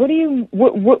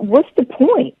 what's the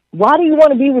point? Why do you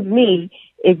want to be with me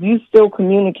if you still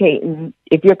communicating,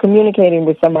 if you're communicating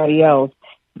with somebody else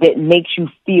that makes you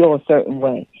feel a certain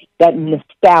way, that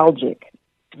nostalgic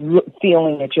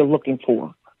feeling that you're looking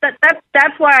for?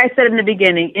 That's why I said in the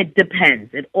beginning, it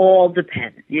depends. It all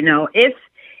depends. You know, if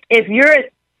you're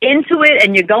into it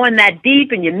and you're going that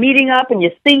deep and you're meeting up and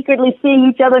you're secretly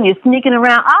seeing each other and you're sneaking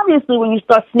around, obviously when you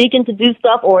start sneaking to do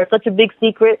stuff or it's such a big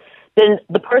secret, then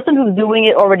the person who's doing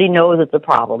it already knows it's a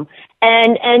problem.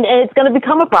 And it's going to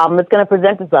become a problem. It's going to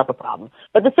present itself a problem.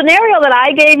 But the scenario that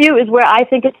I gave you is where I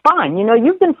think it's fine. You know,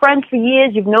 you've been friends for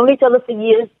years. You've known each other for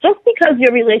years. Just because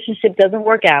your relationship doesn't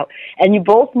work out and you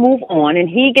both move on and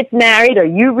he gets married or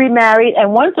you remarried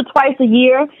and once or twice a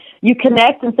year you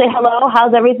connect and say, hello,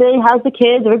 how's everything? How's the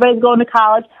kids? Everybody's going to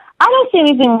college. I don't see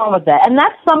anything wrong with that. And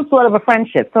that's some sort of a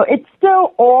friendship. So it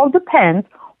still all depends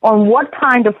on what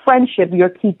kind of friendship you're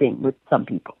keeping with some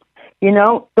people. You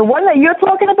know, the one that you're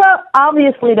talking about,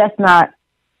 obviously that's not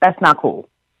cool.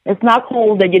 It's not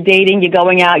cool that you're dating, you're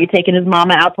going out, you're taking his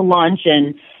mama out to lunch,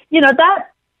 and, you know,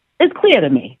 that is clear to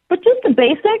me. But just the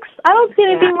basics, I don't see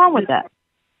anything wrong with that.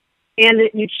 And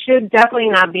you should definitely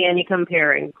not be any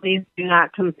comparing. Please do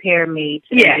not compare me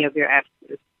to any of your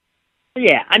exes.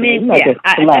 Yeah, I mean,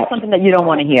 that's something that you don't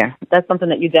want to hear. That's something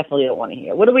that you definitely don't want to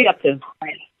hear. What are we up to?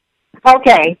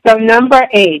 Okay, so number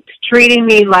 8, treating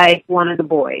me like one of the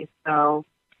boys. So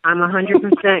I'm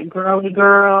 100% girly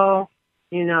girl,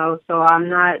 you know, so I'm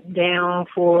not down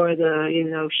for the, you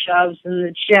know, shoves in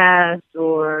the chest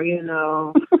or, you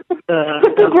know, the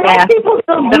girl people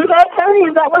still do that, Terry?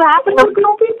 Is that what happens with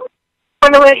girl people?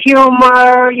 Toilet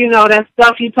humor, you know, that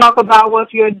stuff you talk about with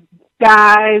your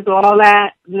guys, all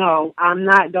that. No, I'm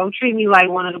not. Don't treat me like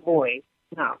one of the boys.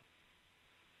 No.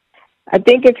 I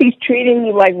think if he's treating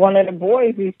you like one of the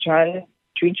boys, he's trying to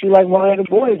treat you like one of the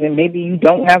boys, and maybe you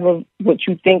don't have what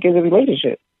you think is a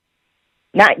relationship.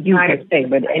 Not you per se,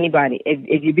 but anybody.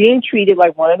 If you're being treated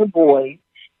like one of the boys,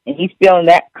 and he's feeling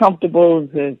that comfortable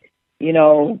to, you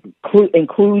know,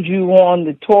 include you on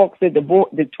the talks that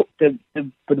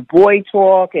the boy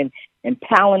talk and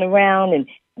palling around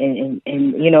and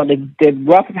you know the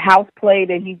rough house play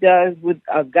that he does with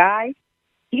a guy,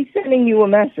 he's sending you a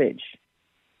message.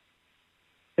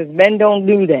 Because men don't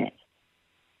do that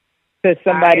to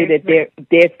somebody that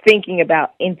they're thinking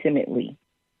about intimately.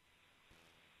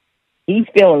 He's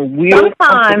feeling weird.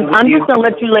 Sometimes, I'm just going to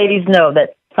let you ladies know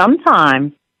that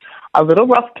sometimes a little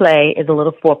rough play is a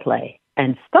little foreplay.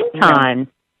 And sometimes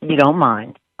you don't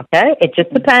mind, okay? It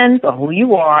just depends on who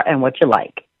you are and what you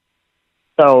like.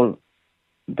 So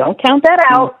don't count that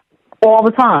out all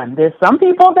the time. There's some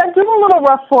people that do a little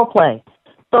rough foreplay.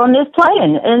 So in this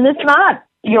playing, and it's not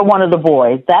you're one of the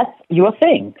boys. That's your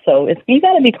thing. So you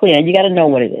got to be clear. You got to know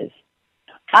what it is.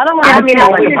 I don't want to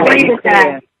agree with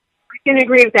that. I can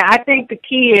agree with that. I think the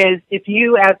key is if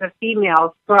you as a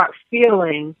female start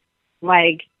feeling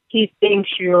like he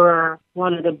thinks you're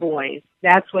one of the boys,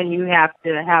 that's when you have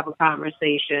to have a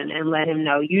conversation and let him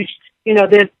know. You know,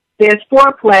 there's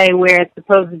foreplay where it's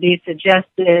supposed to be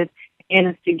suggested and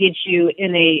it's to get you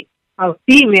in a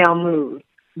female mood.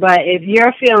 But if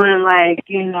you're feeling like,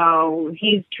 you know,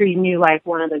 he's treating you like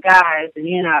one of the guys and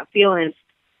you're not feeling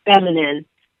feminine,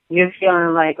 you're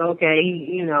feeling like, okay,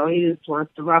 he just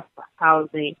wants to roughhouse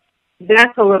me,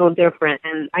 that's a little different.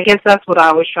 And I guess that's what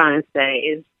I was trying to say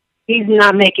is he's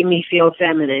not making me feel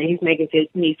feminine. He's making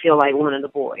me feel like one of the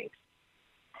boys.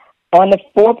 On the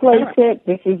foreplay tip,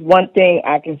 this is one thing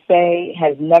I can say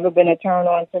has never been a turn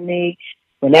on to me.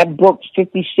 When that book,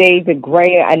 50 Shades of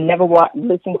Grey, I never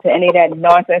listened to any of that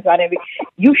nonsense.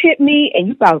 You hit me and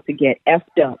you about to get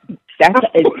effed up. That's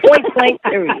it's point blank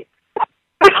period.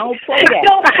 I don't play that.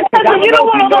 You don't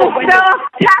want a little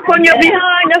tap on your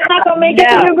behind. That's not going to make it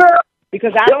to you, girl.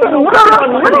 Because I don't know.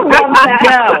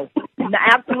 No,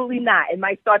 absolutely not. It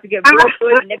might start to get real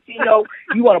good, and next thing you know,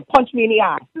 you want to punch me in the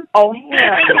eye. Oh,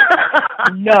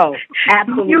 hell no.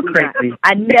 Absolutely not.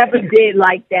 I never did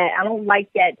like that. I don't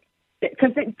like that.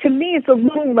 Because to me, it's a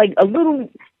little,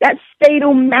 that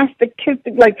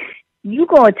sadomasochistic, like, you're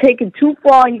going to take it too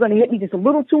far, and you're going to hit me just a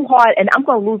little too hard, and I'm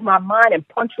going to lose my mind and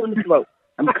punch you in the throat.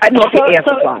 I'm cutting off the air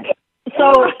supply.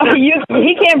 So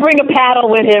he can't bring a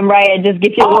paddle with him, right, and just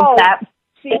get you a little tap.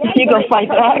 You're going to fight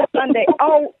back. Sunday.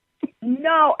 Oh,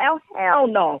 no. Oh, hell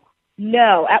no.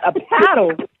 No. A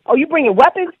paddle? Oh, you bringing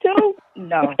weapons, too?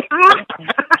 No.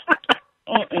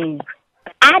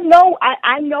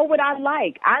 I know what I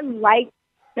like. I like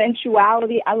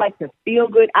sensuality. I like to feel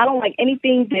good. I don't like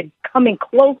anything that's coming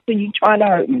close to you trying to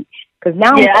hurt me. Because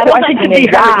now I don't like to be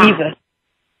hurt either.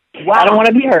 Wow. I don't want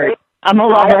to be hurt. I'm a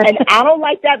lover. And I don't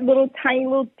like that tiny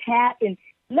little tap. And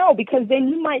no, because then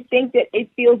you might think that it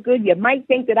feels good. You might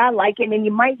think that I like it, and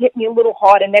you might hit me a little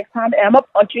harder next time, and I'm going to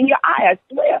punch you in your eye, I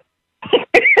swear.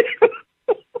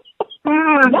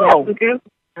 No.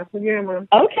 That's a good one.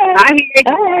 Okay. I hear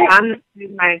you.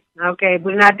 Right. Okay,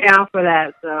 we're not down for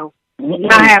that, so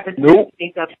not having to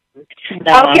speak up.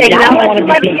 Okay, now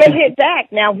let's get hit back.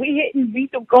 Now we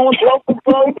going blow for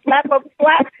blow, slap up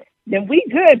slap, then we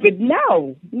good, but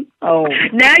no. Oh.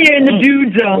 Now you're in the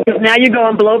dude zone. Now you're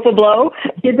going blow for blow.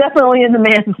 You're definitely in the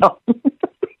man zone.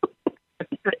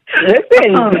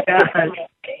 Listen, oh my God.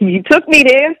 You took me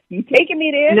there. You taking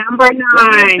me there. Number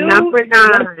 9. Number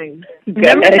 9.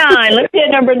 Let's hear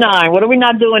number 9. What are we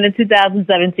not doing in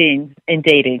 2017 in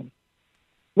dating?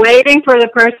 Waiting for the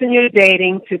person you're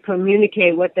dating to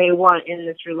communicate what they want in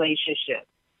this relationship.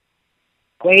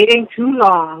 Waiting too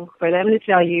long for them to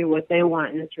tell you what they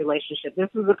want in this relationship. This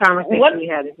was a conversation we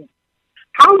had.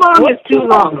 How long is too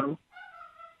long?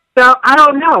 So, I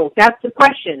don't know. That's the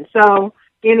question. So,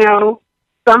 you know,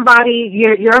 somebody,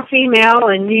 you're a female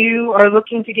and you are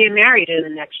looking to get married in the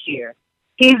next year.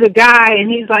 He's a guy and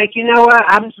he's like, you know what,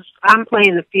 I'm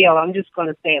playing the field. I'm just going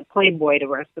to stay a playboy the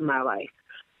rest of my life.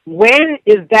 When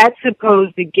is that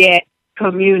supposed to get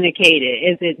communicated?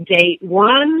 Is it date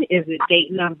 1? Is it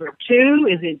date number 2?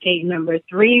 Is it date number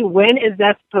 3? When is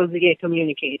that supposed to get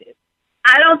communicated?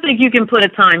 I don't think you can put a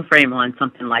time frame on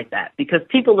something like that because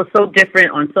people are so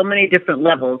different on so many different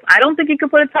levels. I don't think you can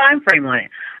put a time frame on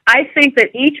it. I think that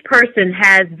each person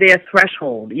has their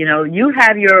threshold. You know, you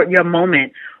have your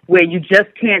moment where you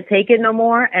just can't take it no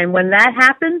more, and when that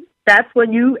happens, that's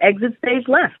when you exit stage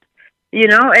left. You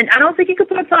know, and I don't think you can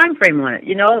put a time frame on it.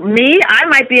 You know, me, I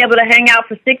might be able to hang out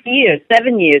for 6 years,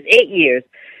 7 years, 8 years.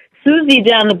 Susie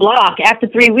down the block, after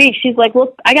 3 weeks, she's like,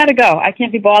 well, I got to go. I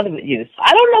can't be bothered with you. So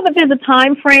I don't know that there's a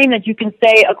time frame that you can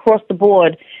say across the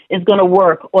board is going to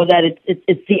work or that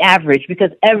it's the average because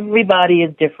everybody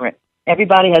is different.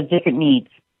 Everybody has different needs.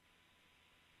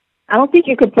 I don't think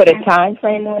you could put a time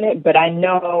frame on it, but I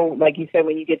know, like you said,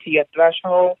 when you get to your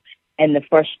threshold and the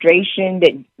frustration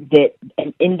that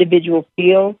an individual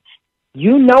feels,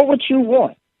 you know what you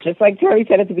want. Just like Terry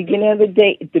said at the beginning of the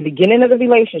day, at the beginning of the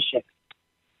relationship.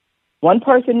 One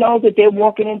person knows that they're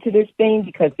walking into this thing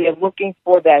because they're looking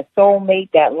for that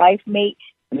soulmate, that life mate,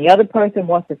 and the other person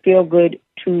wants to feel good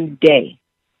today.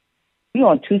 You're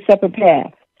on two separate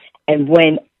paths. And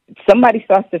when somebody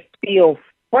starts to feel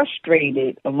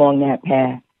frustrated along that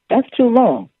path, that's too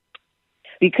long.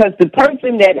 Because the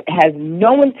person that has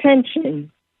no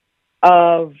intention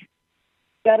of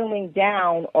settling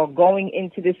down or going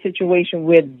into this situation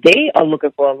where they are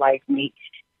looking for a life mate,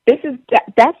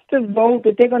 that's the road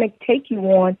that they're going to take you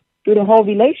on through the whole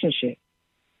relationship.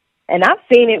 And I've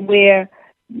seen it where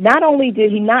not only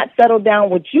did he not settle down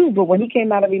with you, but when he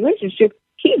came out of a relationship,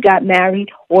 he got married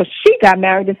or she got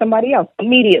married to somebody else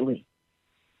immediately.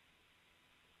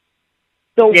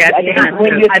 So yeah,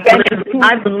 when you're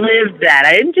I've lived that.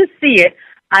 I didn't just see it.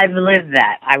 I've lived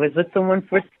that. I was with someone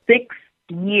for 6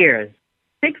 years,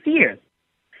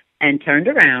 and turned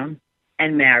around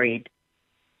and married,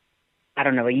 I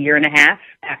don't know, a year and a half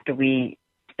after we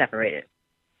separated.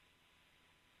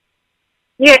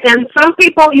 Yeah, and some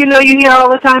people, you know, you hear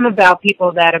all the time about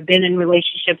people that have been in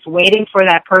relationships waiting for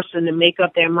that person to make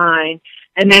up their mind.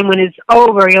 And then when it's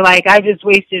over, you're like, I just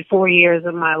wasted 4 years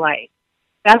of my life.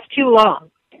 That's too long.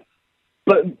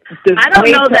 But I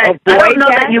don't know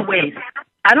that you waste.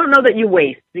 I don't know that you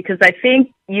waste because I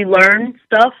think you learn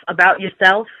stuff about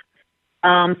yourself.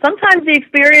 Sometimes the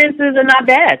experiences are not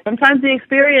bad. Sometimes the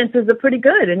experiences are pretty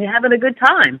good and you're having a good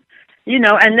time, you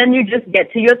know, and then you just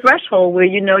get to your threshold where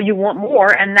you know you want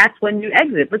more and that's when you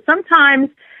exit. But sometimes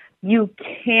you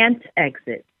can't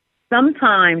exit.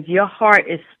 Sometimes your heart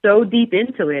is so deep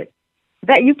into it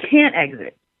that you can't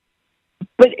exit.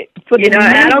 But for you know,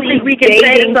 I don't think we can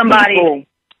say to somebody. People,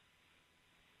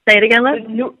 say it again, Les.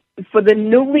 For the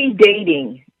newly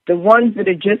dating, the ones that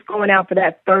are just going out for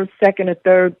that first, second, or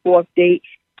third, fourth date,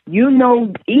 you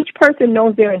know, each person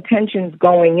knows their intentions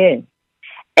going in,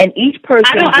 and each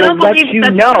person will let you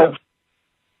know. True.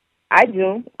 I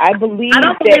do. I believe. I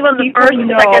don't believe on the first,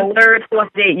 second, third,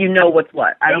 fourth date you know what's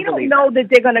what. I don't believe. They don't know that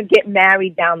they're going to get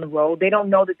married down the road. They don't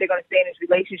know that they're going to stay in this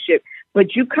relationship.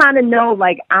 But you kind of know,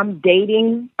 like, I'm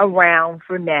dating around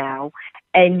for now,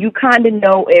 and you kind of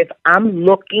know if I'm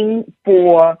looking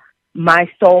for my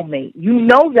soulmate. You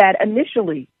know that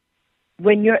initially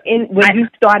when you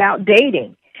start out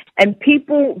dating. And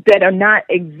people that are not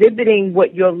exhibiting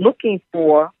what you're looking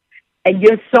for, and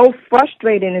you're so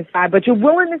frustrated inside, but you're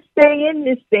willing to stay in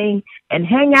this thing and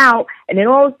hang out, and then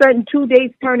all of a sudden 2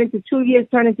 days turn into 2 years,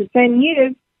 turn into 10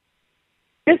 years,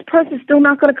 this person's still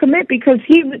not going to commit because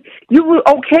you were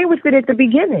okay with it at the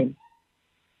beginning.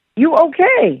 You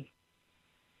okay.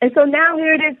 And so now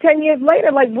here it is 10 years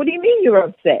later, like, what do you mean you're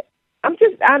upset?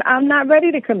 I'm not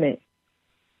ready to commit.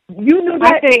 You knew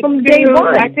that from day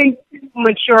one. I think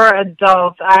mature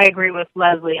adults, I agree with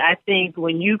Leslie. I think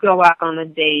when you go out on a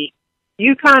date,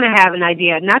 you kind of have an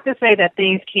idea, not to say that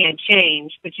things can't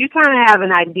change, but you kind of have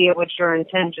an idea what your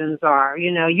intentions are.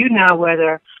 You know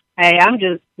whether, hey, I'm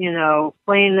just,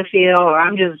 playing the field, or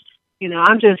I'm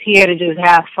just here to just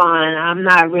have fun. I'm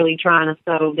not really trying to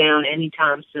settle down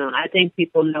anytime soon. I think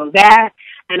people know that,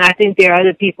 and I think there are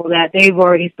other people that they've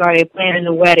already started planning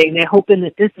the wedding. They're hoping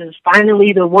that this is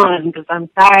finally the one because I'm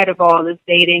tired of all this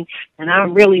dating, and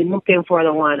I'm really looking for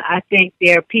the one. I think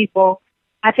people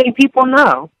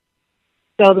know.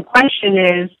 So the question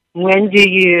is, when do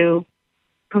you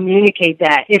communicate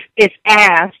that? If it's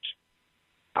asked,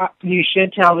 you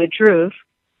should tell the truth,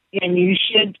 and you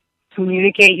should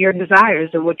communicate your desires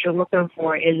and what you're looking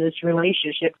for in this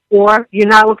relationship, or you're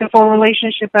not looking for a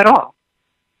relationship at all.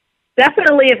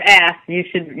 Definitely, if asked, you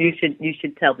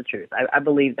should tell the truth. I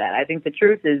believe that. I think the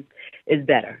truth is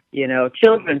better.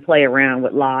 Children play around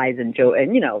with lies and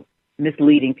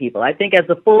misleading people. I think as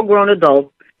a full-grown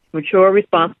adult, mature,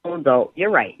 responsible adult,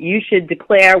 you're right. You should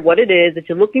declare what it is that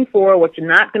you're looking for, what you're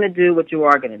not going to do, what you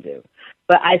are going to do.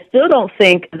 but I still don't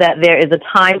think that there is a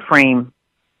time frame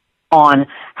on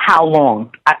how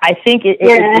long. I think it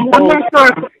I'm not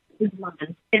sure.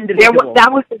 individual.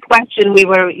 That was the question we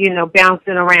were,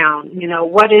 bouncing around.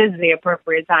 What is the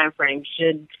appropriate time frame?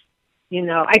 Should,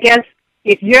 I guess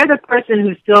if you're the person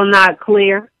who's still not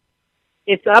clear,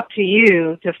 it's up to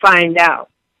you to find out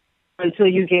until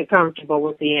you get comfortable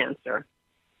with the answer.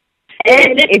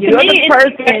 And if you're the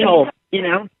person,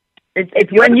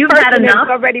 it's when you've had enough.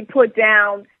 Already put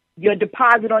down your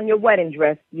deposit on your wedding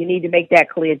dress, you need to make that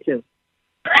clear too.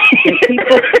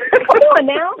 People, come on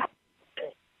now.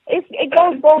 It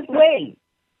goes both ways.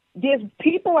 There's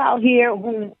people out here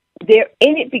who they're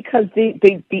in it because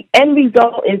the end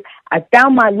result is I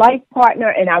found my life partner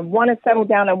and I want to settle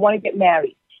down. I want to get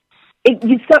married.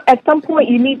 At some point,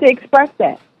 you need to express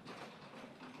that.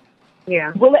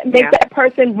 Yeah. Will it make that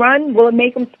person run? Will it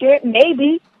make them scared?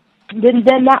 Maybe. Then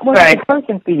that wasn't the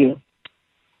person for you.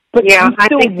 But I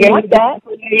think you want that.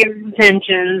 Clear your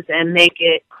intentions and make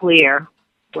it clear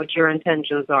what your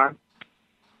intentions are.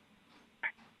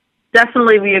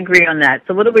 Definitely, we agree on that.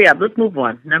 So what are we up? Let's move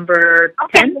on. Number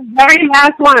 10? The very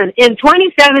last one. In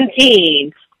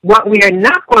 2017, what we are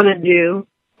not going to do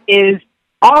is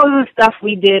all of the stuff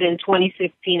we did in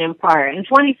 2016 and prior. In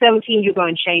 2017, you're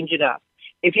going to change it up.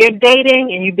 If you're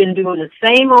dating and you've been doing the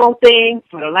same old thing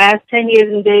for the last 10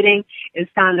 years in dating,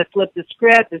 it's time to flip the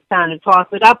script. It's time to toss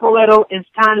it up a little. It's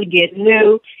time to get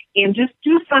new and just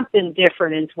do something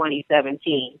different in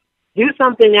 2017. Do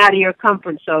something out of your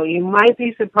comfort zone. You might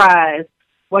be surprised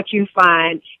what you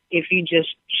find if you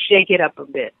just shake it up a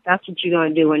bit. That's what you're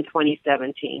going to do in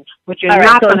 2017. What you're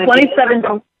not going to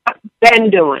do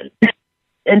been doing.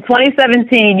 In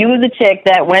 2017, you was a chick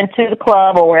that went to the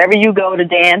club or wherever you go to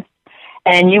dance,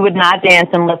 and you would not dance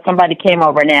unless somebody came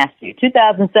over and asked you.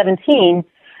 2017,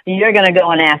 you're going to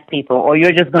go and ask people, or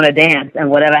you're just going to dance, and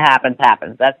whatever happens,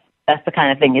 happens. That's the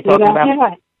kind of thing you're talking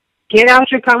about. Get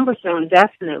out your comfort zone,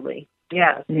 definitely.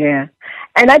 Yes. Yeah.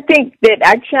 And I think that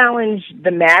I challenge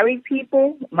the married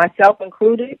people, myself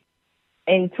included,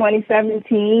 in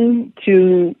 2017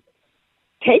 to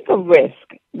take a risk.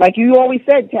 Like you always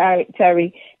said,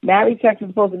 Terry, married sex is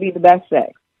supposed to be the best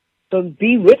sex. So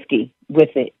be risky with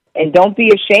it. And don't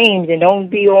be ashamed and don't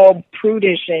be all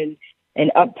prudish and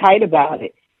uptight about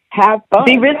it. Have fun.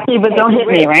 Be risky, but don't hit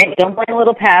me, right? Don't bring a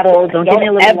little paddle. Don't give me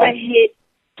a little ever hit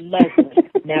Leslie.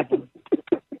 Never.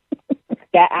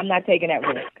 I'm not taking that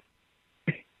risk.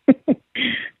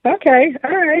 Okay,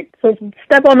 all right. So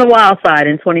step on the wild side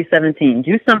in 2017.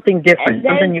 Do something different,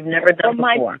 something you've never done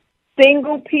before.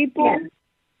 Single people,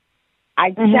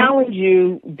 I challenge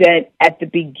you that at the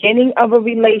beginning of a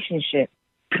relationship,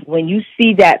 when you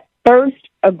see that first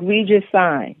egregious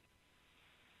sign,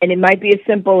 and it might be as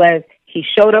simple as he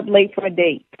showed up late for a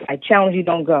date, I challenge you,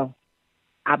 don't go.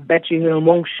 I bet you he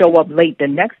won't show up late the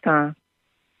next time.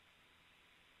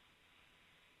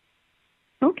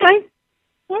 Okay.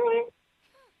 All right.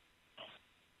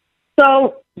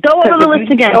 So go over the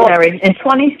list again, Terry. In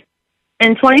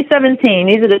 2017,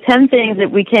 these are the 10 things that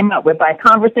we came up with by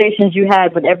conversations you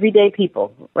had with everyday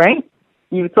people, right?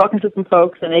 You were talking to some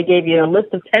folks, and they gave you a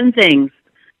list of 10 things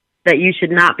that you should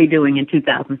not be doing in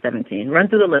 2017. Run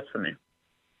through the list for me.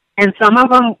 And some of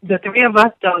them, the three of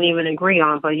us don't even agree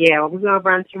on, but yeah, we're going to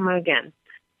run through them again.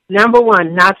 Number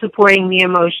 1, not supporting me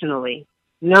emotionally.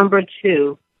 Number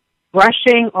 2,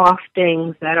 brushing off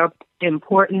things that are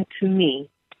important to me.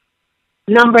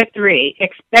 Number 3,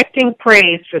 expecting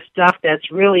praise for stuff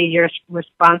that's really your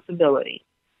responsibility.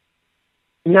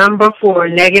 Number 4,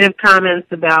 negative comments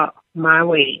about my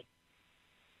weight.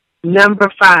 Number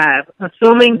 5,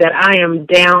 assuming that I am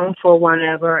down for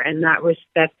whatever and not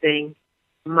respecting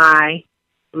my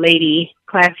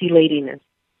classy ladiness.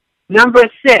 Number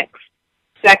 6,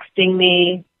 sexting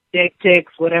me, dick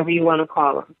pics, whatever you want to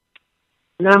call them.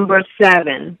 Number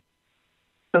 7,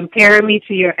 comparing me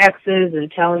to your exes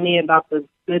and telling me about the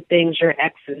good things your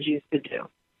exes used to do.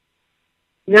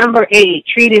 Number 8,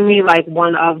 treating me like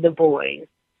one of the boys.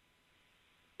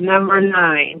 Number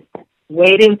 9,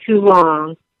 waiting too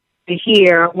long to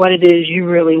hear what it is you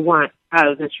really want out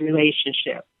of this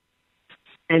relationship.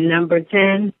 And number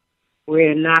 10,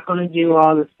 we're not going to do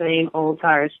all the same old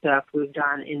tired stuff we've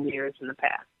done in years in the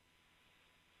past.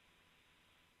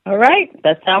 All right.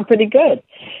 That sounds pretty good.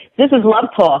 This is Love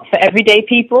Talk for everyday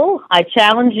people. I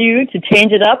challenge you to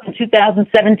change it up in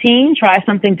 2017. Try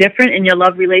something different in your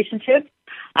love relationship.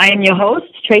 I am your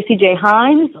host, Tracy J.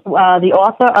 Hines, the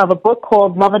author of a book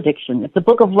called Love Addiction. It's a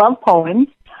book of love poems.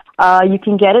 You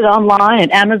can get it online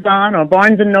at Amazon or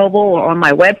Barnes & Noble or on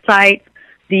my website.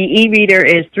 The e-reader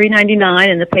is $3.99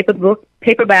 and the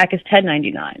paperback is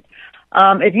 $10.99.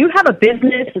 If you have a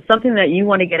business or something that you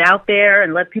want to get out there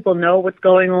and let people know what's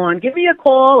going on, give me a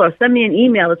call or send me an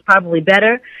email. It's probably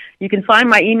better. You can find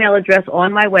my email address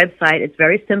on my website. It's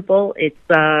very simple. It's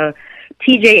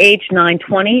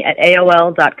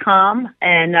tjh920@aol.com.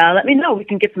 And let me know. We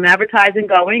can get some advertising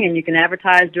going, and you can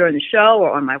advertise during the show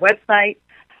or on my website.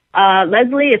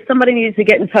 Leslie, if somebody needs to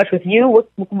get in touch with you,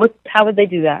 how would they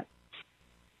do that?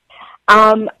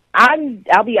 I'll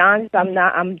be honest, I'm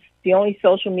the only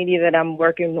social media that I'm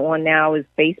working on now is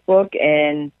Facebook,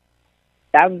 and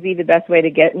that would be the best way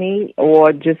to get me,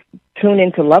 or just tune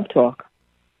into Love Talk.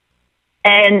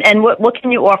 And what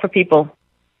can you offer people?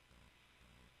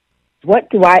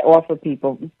 What do I offer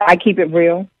people? I keep it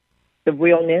real, the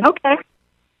realness. Okay.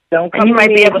 Don't come and you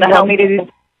might be able to help me to do.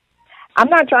 I'm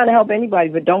not trying to help anybody,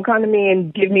 but don't come to me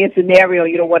and give me a scenario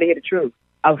you don't want to hear the truth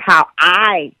of how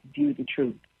I view the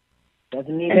truth.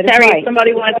 Doesn't mean that Terry, it's right. If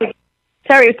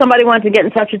somebody wanted to get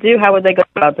in touch with you, how would they go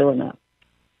about doing that?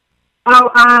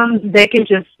 They can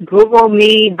just Google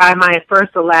me by my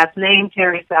first or last name,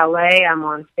 Terry Saleh. I'm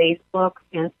on Facebook,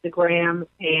 Instagram,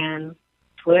 and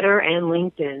Twitter and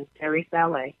LinkedIn, Terry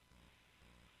Saleh.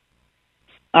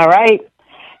 All right.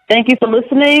 Thank you for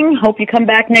listening. Hope you come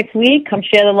back next week. Come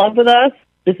share the love with us.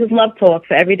 This is Love Talk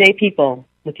for Everyday People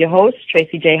with your hosts,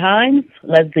 Tracy J. Hines,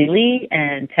 Leslie Lee,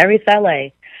 and Terry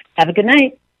Saleh. Have a good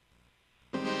night.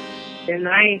 Good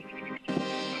night.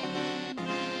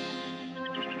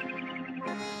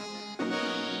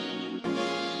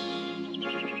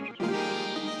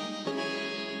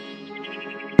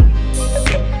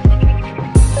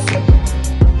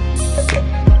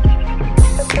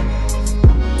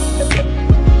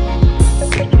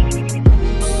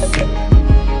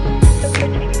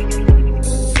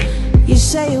 You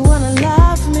say you wanna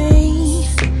love me,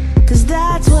 'cause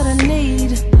that's what I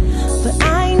need. But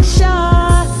I ain't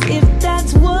sure if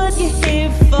that's what you're here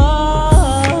for.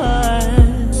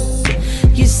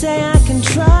 You say I can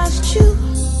trust you,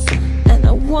 and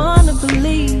I wanna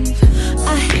believe.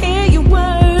 I hear your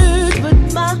words, but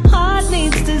my heart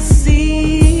needs to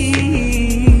see.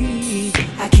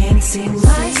 I can't see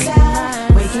myself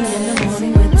waking in the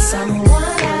morning with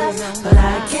someone else, but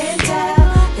I can't tell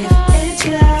if it's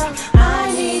love. I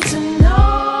need to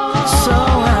know. So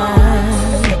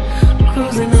I'm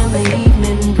cruising in the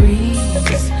evening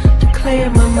breeze to clear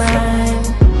my mind,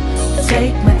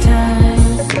 take my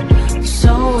time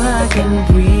so I can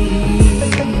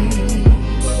breathe.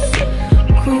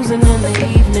 Cruising in the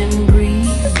evening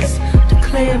breeze to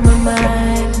clear my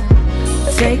mind,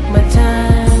 take my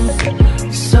time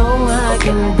so I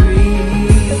can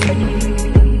breathe.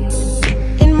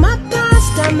 In my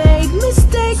past I made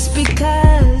mistakes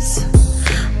because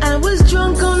I was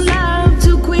drunk on love,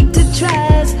 too quick to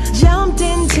trust, jumped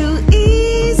in too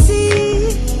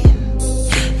easy.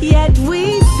 Yet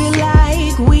we feel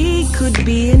like we could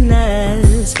be in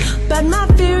us. But my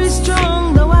fear is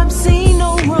strong, though I've seen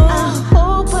no wrong. I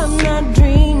hope I'm not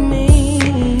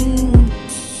dreaming.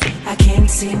 I can't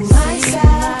see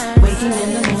myself waking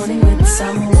in the morning with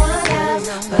someone else,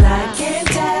 but I can't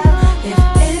tell if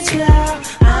it's love.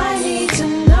 I need to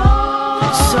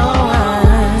know. So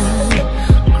I'm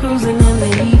cruising in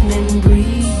the evening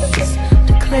breeze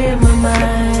to clear my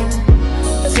mind,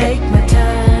 take my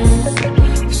time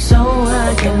so I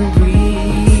can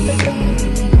breathe.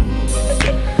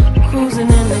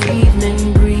 Cruising in the evening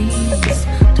breeze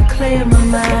to clear my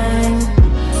mind,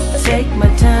 take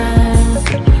my time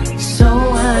so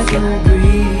I can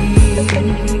breathe.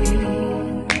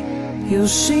 You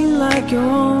seem like your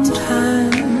own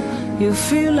time, you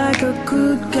feel like a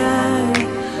good guy.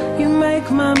 You make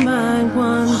my mind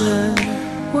wonder,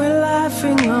 we're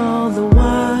laughing all the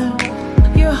while.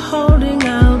 You're holding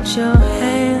out your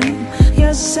hand,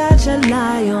 you're such a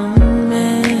lion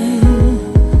man.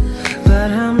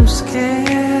 But I'm scared.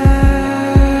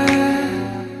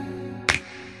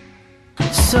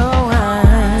 So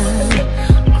I'm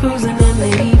cruising in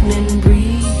the evening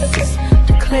breeze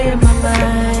to clear my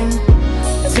mind,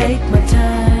 take my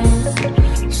time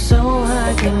so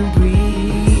I can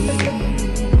breathe.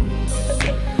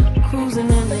 Cruising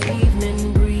in the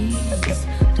evening breeze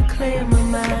to clear my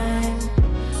mind,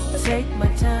 take my